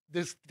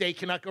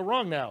go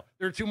wrong now.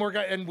 There are 2 more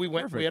guys. And we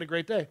Perfect. had a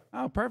great day.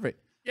 Oh,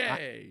 perfect.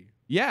 Yay.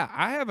 Yeah,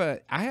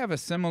 I have a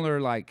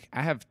similar like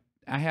I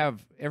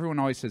have everyone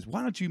always says,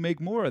 why don't you make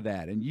more of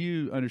that? And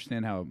you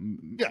understand how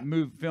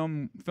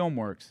film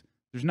works.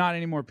 There's not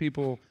any more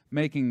people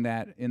making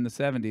that in the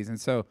 70s, and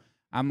so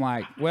I'm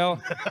like,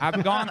 well,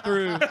 I've gone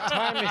through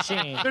Time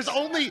machine. There's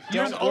only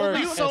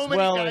work so as many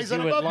well guys as on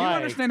you a would buffalo. You like.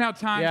 understand how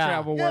time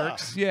travel Yeah.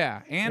 works,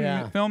 yeah, and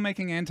Yeah.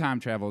 filmmaking and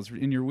time travel is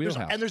in your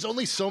wheelhouse. And there's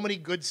only so many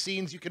good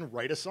scenes you can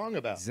write a song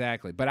about.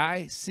 Exactly, but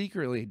I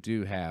secretly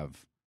do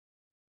have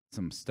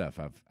some stuff.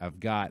 I've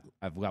got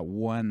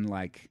one,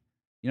 like,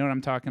 you know what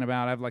I'm talking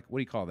about. I've like, what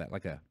do you call that?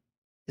 Like a.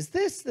 Is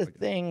this the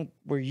thing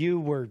where you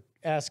were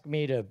asking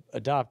me to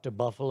adopt a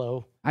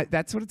buffalo?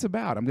 That's what it's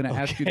about. I'm going to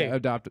ask you to Okay.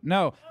 adopt.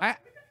 No,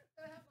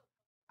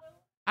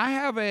 I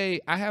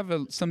have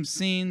some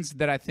scenes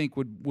that I think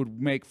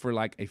would make for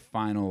like a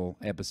final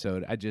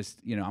episode. I just,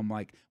 I'm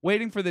like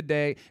waiting for the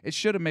day. It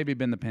should have maybe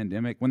been the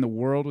pandemic when the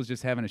world was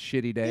just having a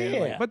shitty day. Yeah.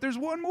 Like, but there's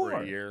one more.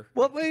 For a year.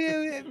 Well,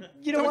 you know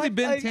It's only what?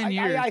 been 10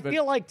 years, I but-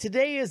 feel like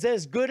today is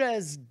as good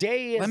as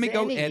day as Let me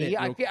go any. edit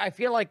real I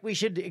feel like we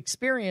should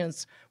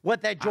experience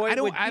what that joy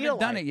would I feel haven't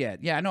done like. it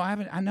yet. Yeah, I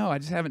haven't. I know. I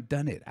just haven't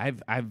done it.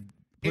 I've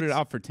put it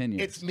off for 10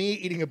 years. It's me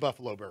eating a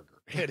buffalo burger.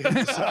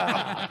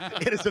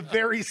 It is a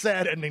very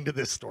sad ending to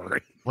this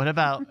story. What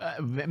about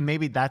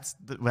maybe that's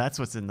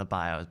what's in the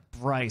bio.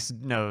 Bryce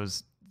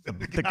knows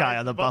the guy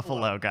on the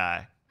buffalo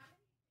guy.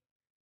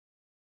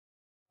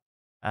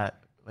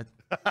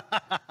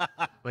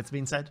 What's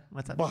being said?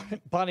 What's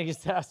that? Bonnie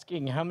is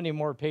asking how many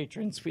more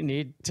patrons we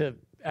need to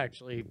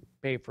actually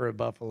pay for a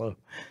buffalo.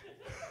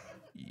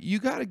 You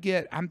got to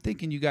get. I'm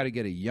thinking you got to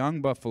get a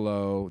young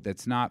buffalo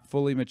that's not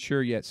fully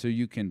mature yet, so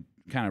you can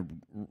kind of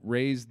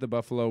raise the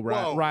buffalo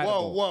Whoa, right.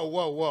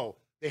 whoa.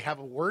 They have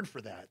a word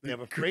for that. They have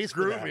a phrase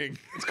for that. Grooming.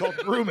 It's called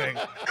grooming.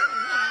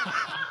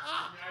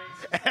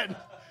 And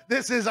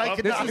this is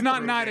This is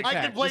not Night Attack.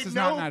 I can blame This is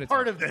not no Night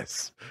part Attack. of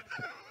this.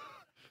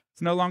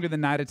 It's no longer the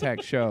Night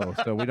Attack show,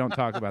 so we don't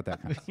talk about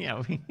that kind of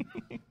stuff.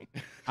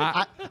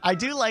 Yeah, I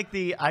do like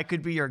the I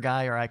could be your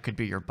guy or I could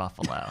be your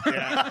buffalo.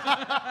 that's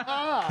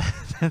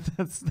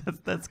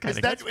kind Is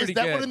of that pretty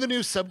one good. in the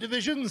new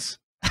subdivisions?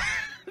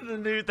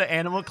 the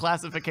animal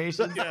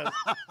classification.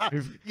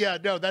 Yeah,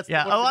 no, that's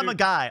Yeah. the one Oh, for I'm new- a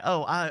guy.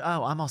 Oh,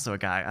 I'm also a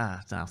guy.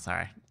 No,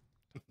 sorry.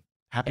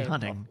 Happy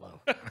hunting.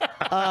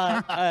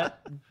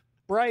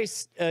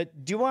 Bryce, do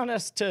you want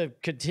us to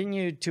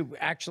continue to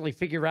actually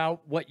figure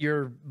out what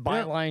your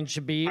byline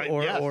should be,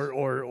 or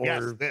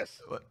Yes, this.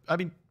 I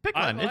mean, pick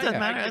I one. like It doesn't it.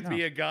 matter. I can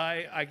be a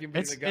guy. I can be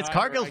It's- the guy. it's or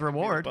Cargill's I can be the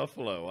reward.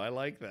 Buffalo. I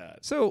like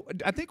that. So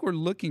I think we're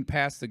looking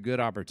past the good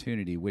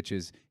opportunity, which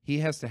is he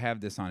has to have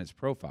this on his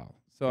profile.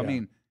 So I Yeah.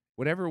 mean,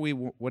 whatever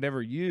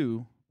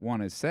you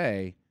want to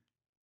say,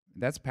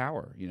 that's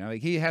power.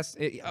 Like he has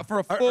for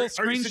a full Are you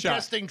screenshot.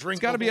 suggesting It's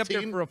drink got to be up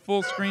there Ovaltine? for a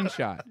full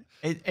screenshot.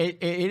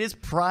 It is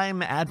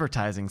prime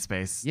advertising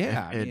space.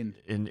 Yeah, I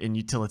in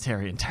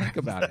utilitarian terms. Think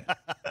about it.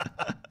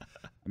 I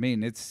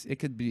mean, it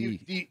could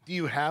be. Do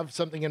you have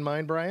something in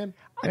mind, Brian?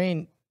 I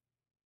mean,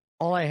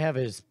 all I have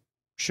is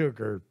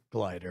sugar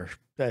glider.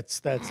 That's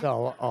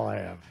all I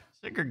have.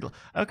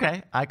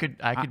 Okay, I could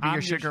be I'm your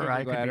your sugar. sugar I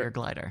could be glider. your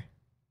glider.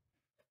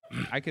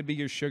 I could be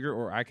your sugar,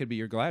 or I could be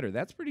your glider.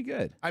 That's pretty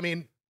good. I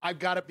mean, I've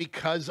got it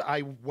because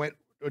I went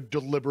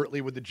deliberately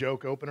with the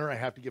joke opener. I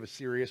have to give a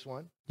serious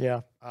one.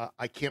 Yeah.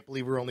 I can't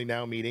believe we're only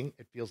now meeting.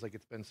 It feels like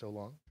it's been so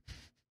long.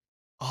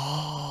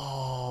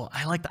 Oh,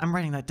 I like that. I'm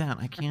writing that down.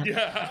 I can't.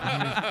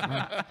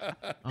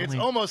 It's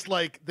almost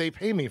like they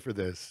pay me for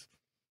this.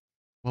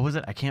 What was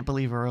it? I can't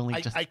believe we're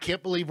only I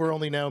can't believe we're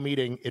only now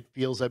meeting. It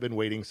feels I've been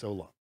waiting so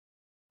long.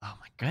 Oh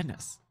my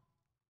goodness.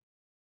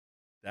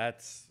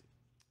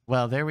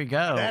 Well, there we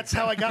go. That's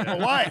how I got my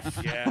wife.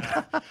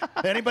 Yeah.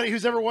 Anybody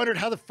who's ever wondered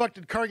how the fuck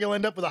did Cargill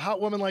end up with a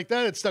hot woman like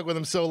that, it stuck with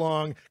him so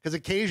long because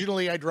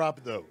occasionally I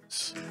drop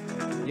those.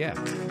 Yeah,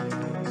 Oh,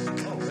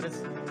 what is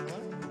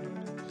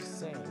what? Just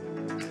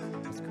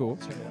saying. that's cool.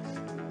 Turn it up.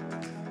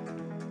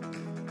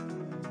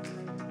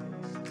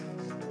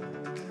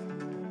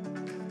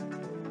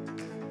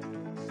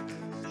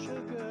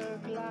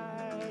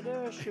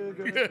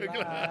 Sugar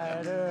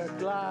glider,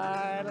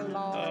 glide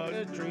along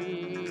the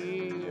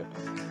tree.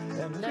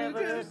 And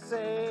never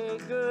say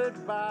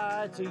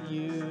goodbye to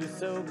you,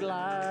 so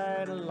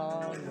glide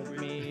along with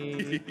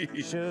me.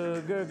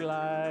 Sugar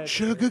glider,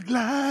 Sugar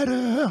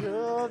glider.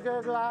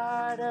 sugar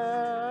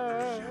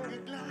glider,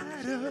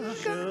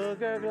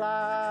 sugar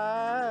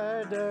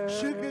glider,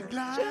 Sugar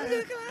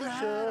glider.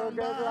 sugar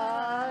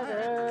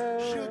glider.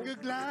 Sugar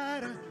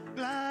glider.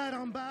 Glide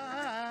on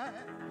by.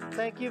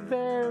 Thank you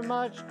very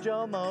much,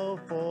 Jomo,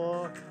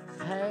 for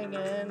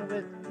hanging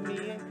with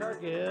me in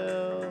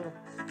Cargill.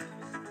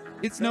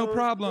 It's no Those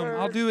problem.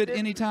 I'll do it words-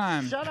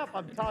 anytime. Shut up,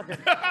 I'm talking.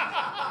 All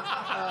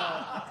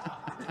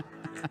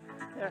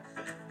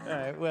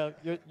right, well,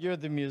 you're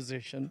the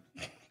musician.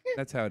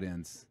 That's how it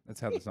ends.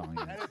 That's how the song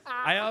ends.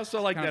 I also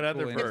like Kinda that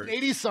other cool, verse.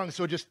 80s song,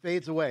 so it just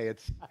fades away.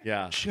 It's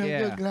Yeah. sugar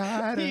Yeah.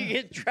 glider. You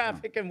get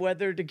traffic and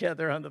weather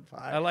together on the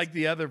pod. I like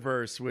the other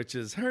verse, which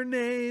is her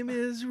name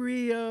is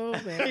Rio.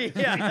 Man.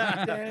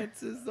 Yeah.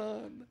 Dances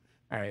on.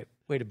 All right,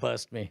 way to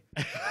bust me.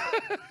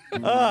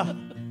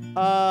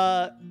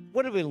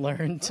 What did we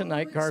learn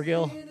tonight,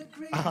 Cargill?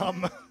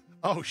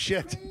 Oh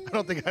shit! I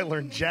don't think I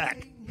learned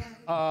jack.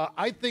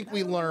 I think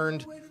we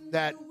learned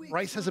that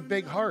Bryce has a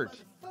big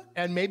heart,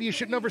 and maybe you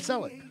shouldn't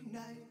oversell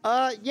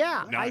it.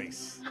 Yeah.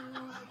 Nice.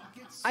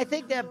 I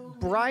think that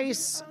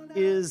Bryce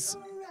is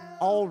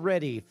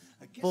already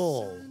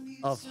full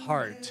of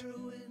heart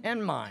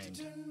and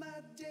mind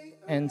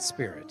and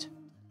spirit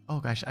Oh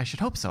gosh, I should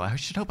hope so. I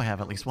should hope I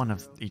have at least one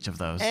of each of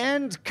those.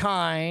 and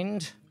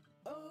kind.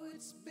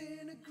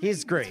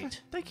 He's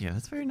great. Thank you.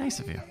 That's very nice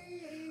of you.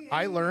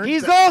 I learned.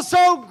 He's that-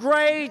 also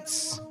great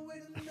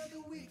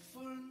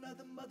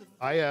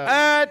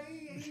at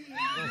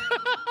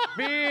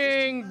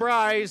being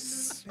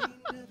Bryce.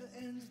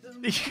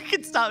 You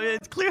can stop.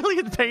 It clearly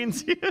it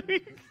pains you.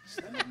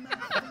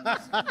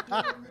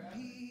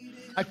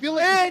 I feel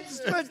like It's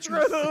the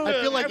truth.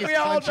 I feel like and it's we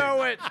all punching.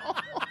 know it.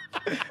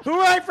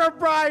 Hooray for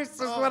Bryce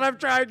is what I'm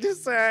trying to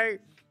say.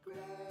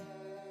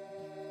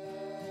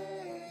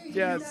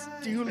 Yes.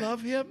 Do you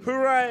love him?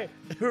 Hooray.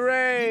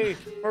 Hooray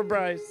for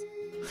Bryce.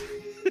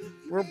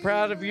 We're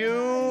proud of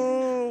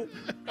you.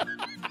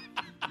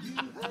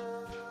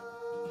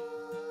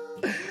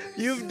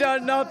 You've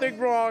done nothing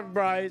wrong,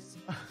 Bryce.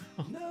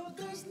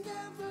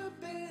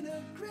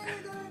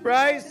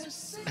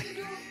 Bryce,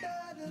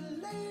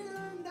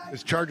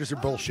 his charges are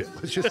bullshit.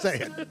 Let's just say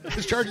it.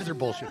 His charges are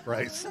bullshit,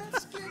 Bryce.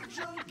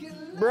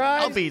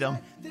 Bryce. I'll beat him.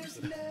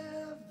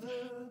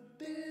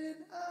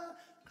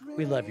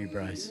 We love you,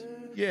 Bryce.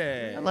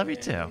 Yeah. I love you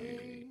too.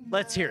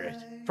 Let's hear it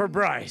for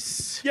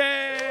Bryce.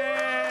 Yay!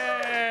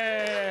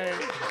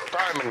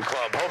 Diamond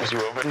Club hopes you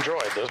have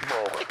enjoyed this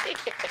program.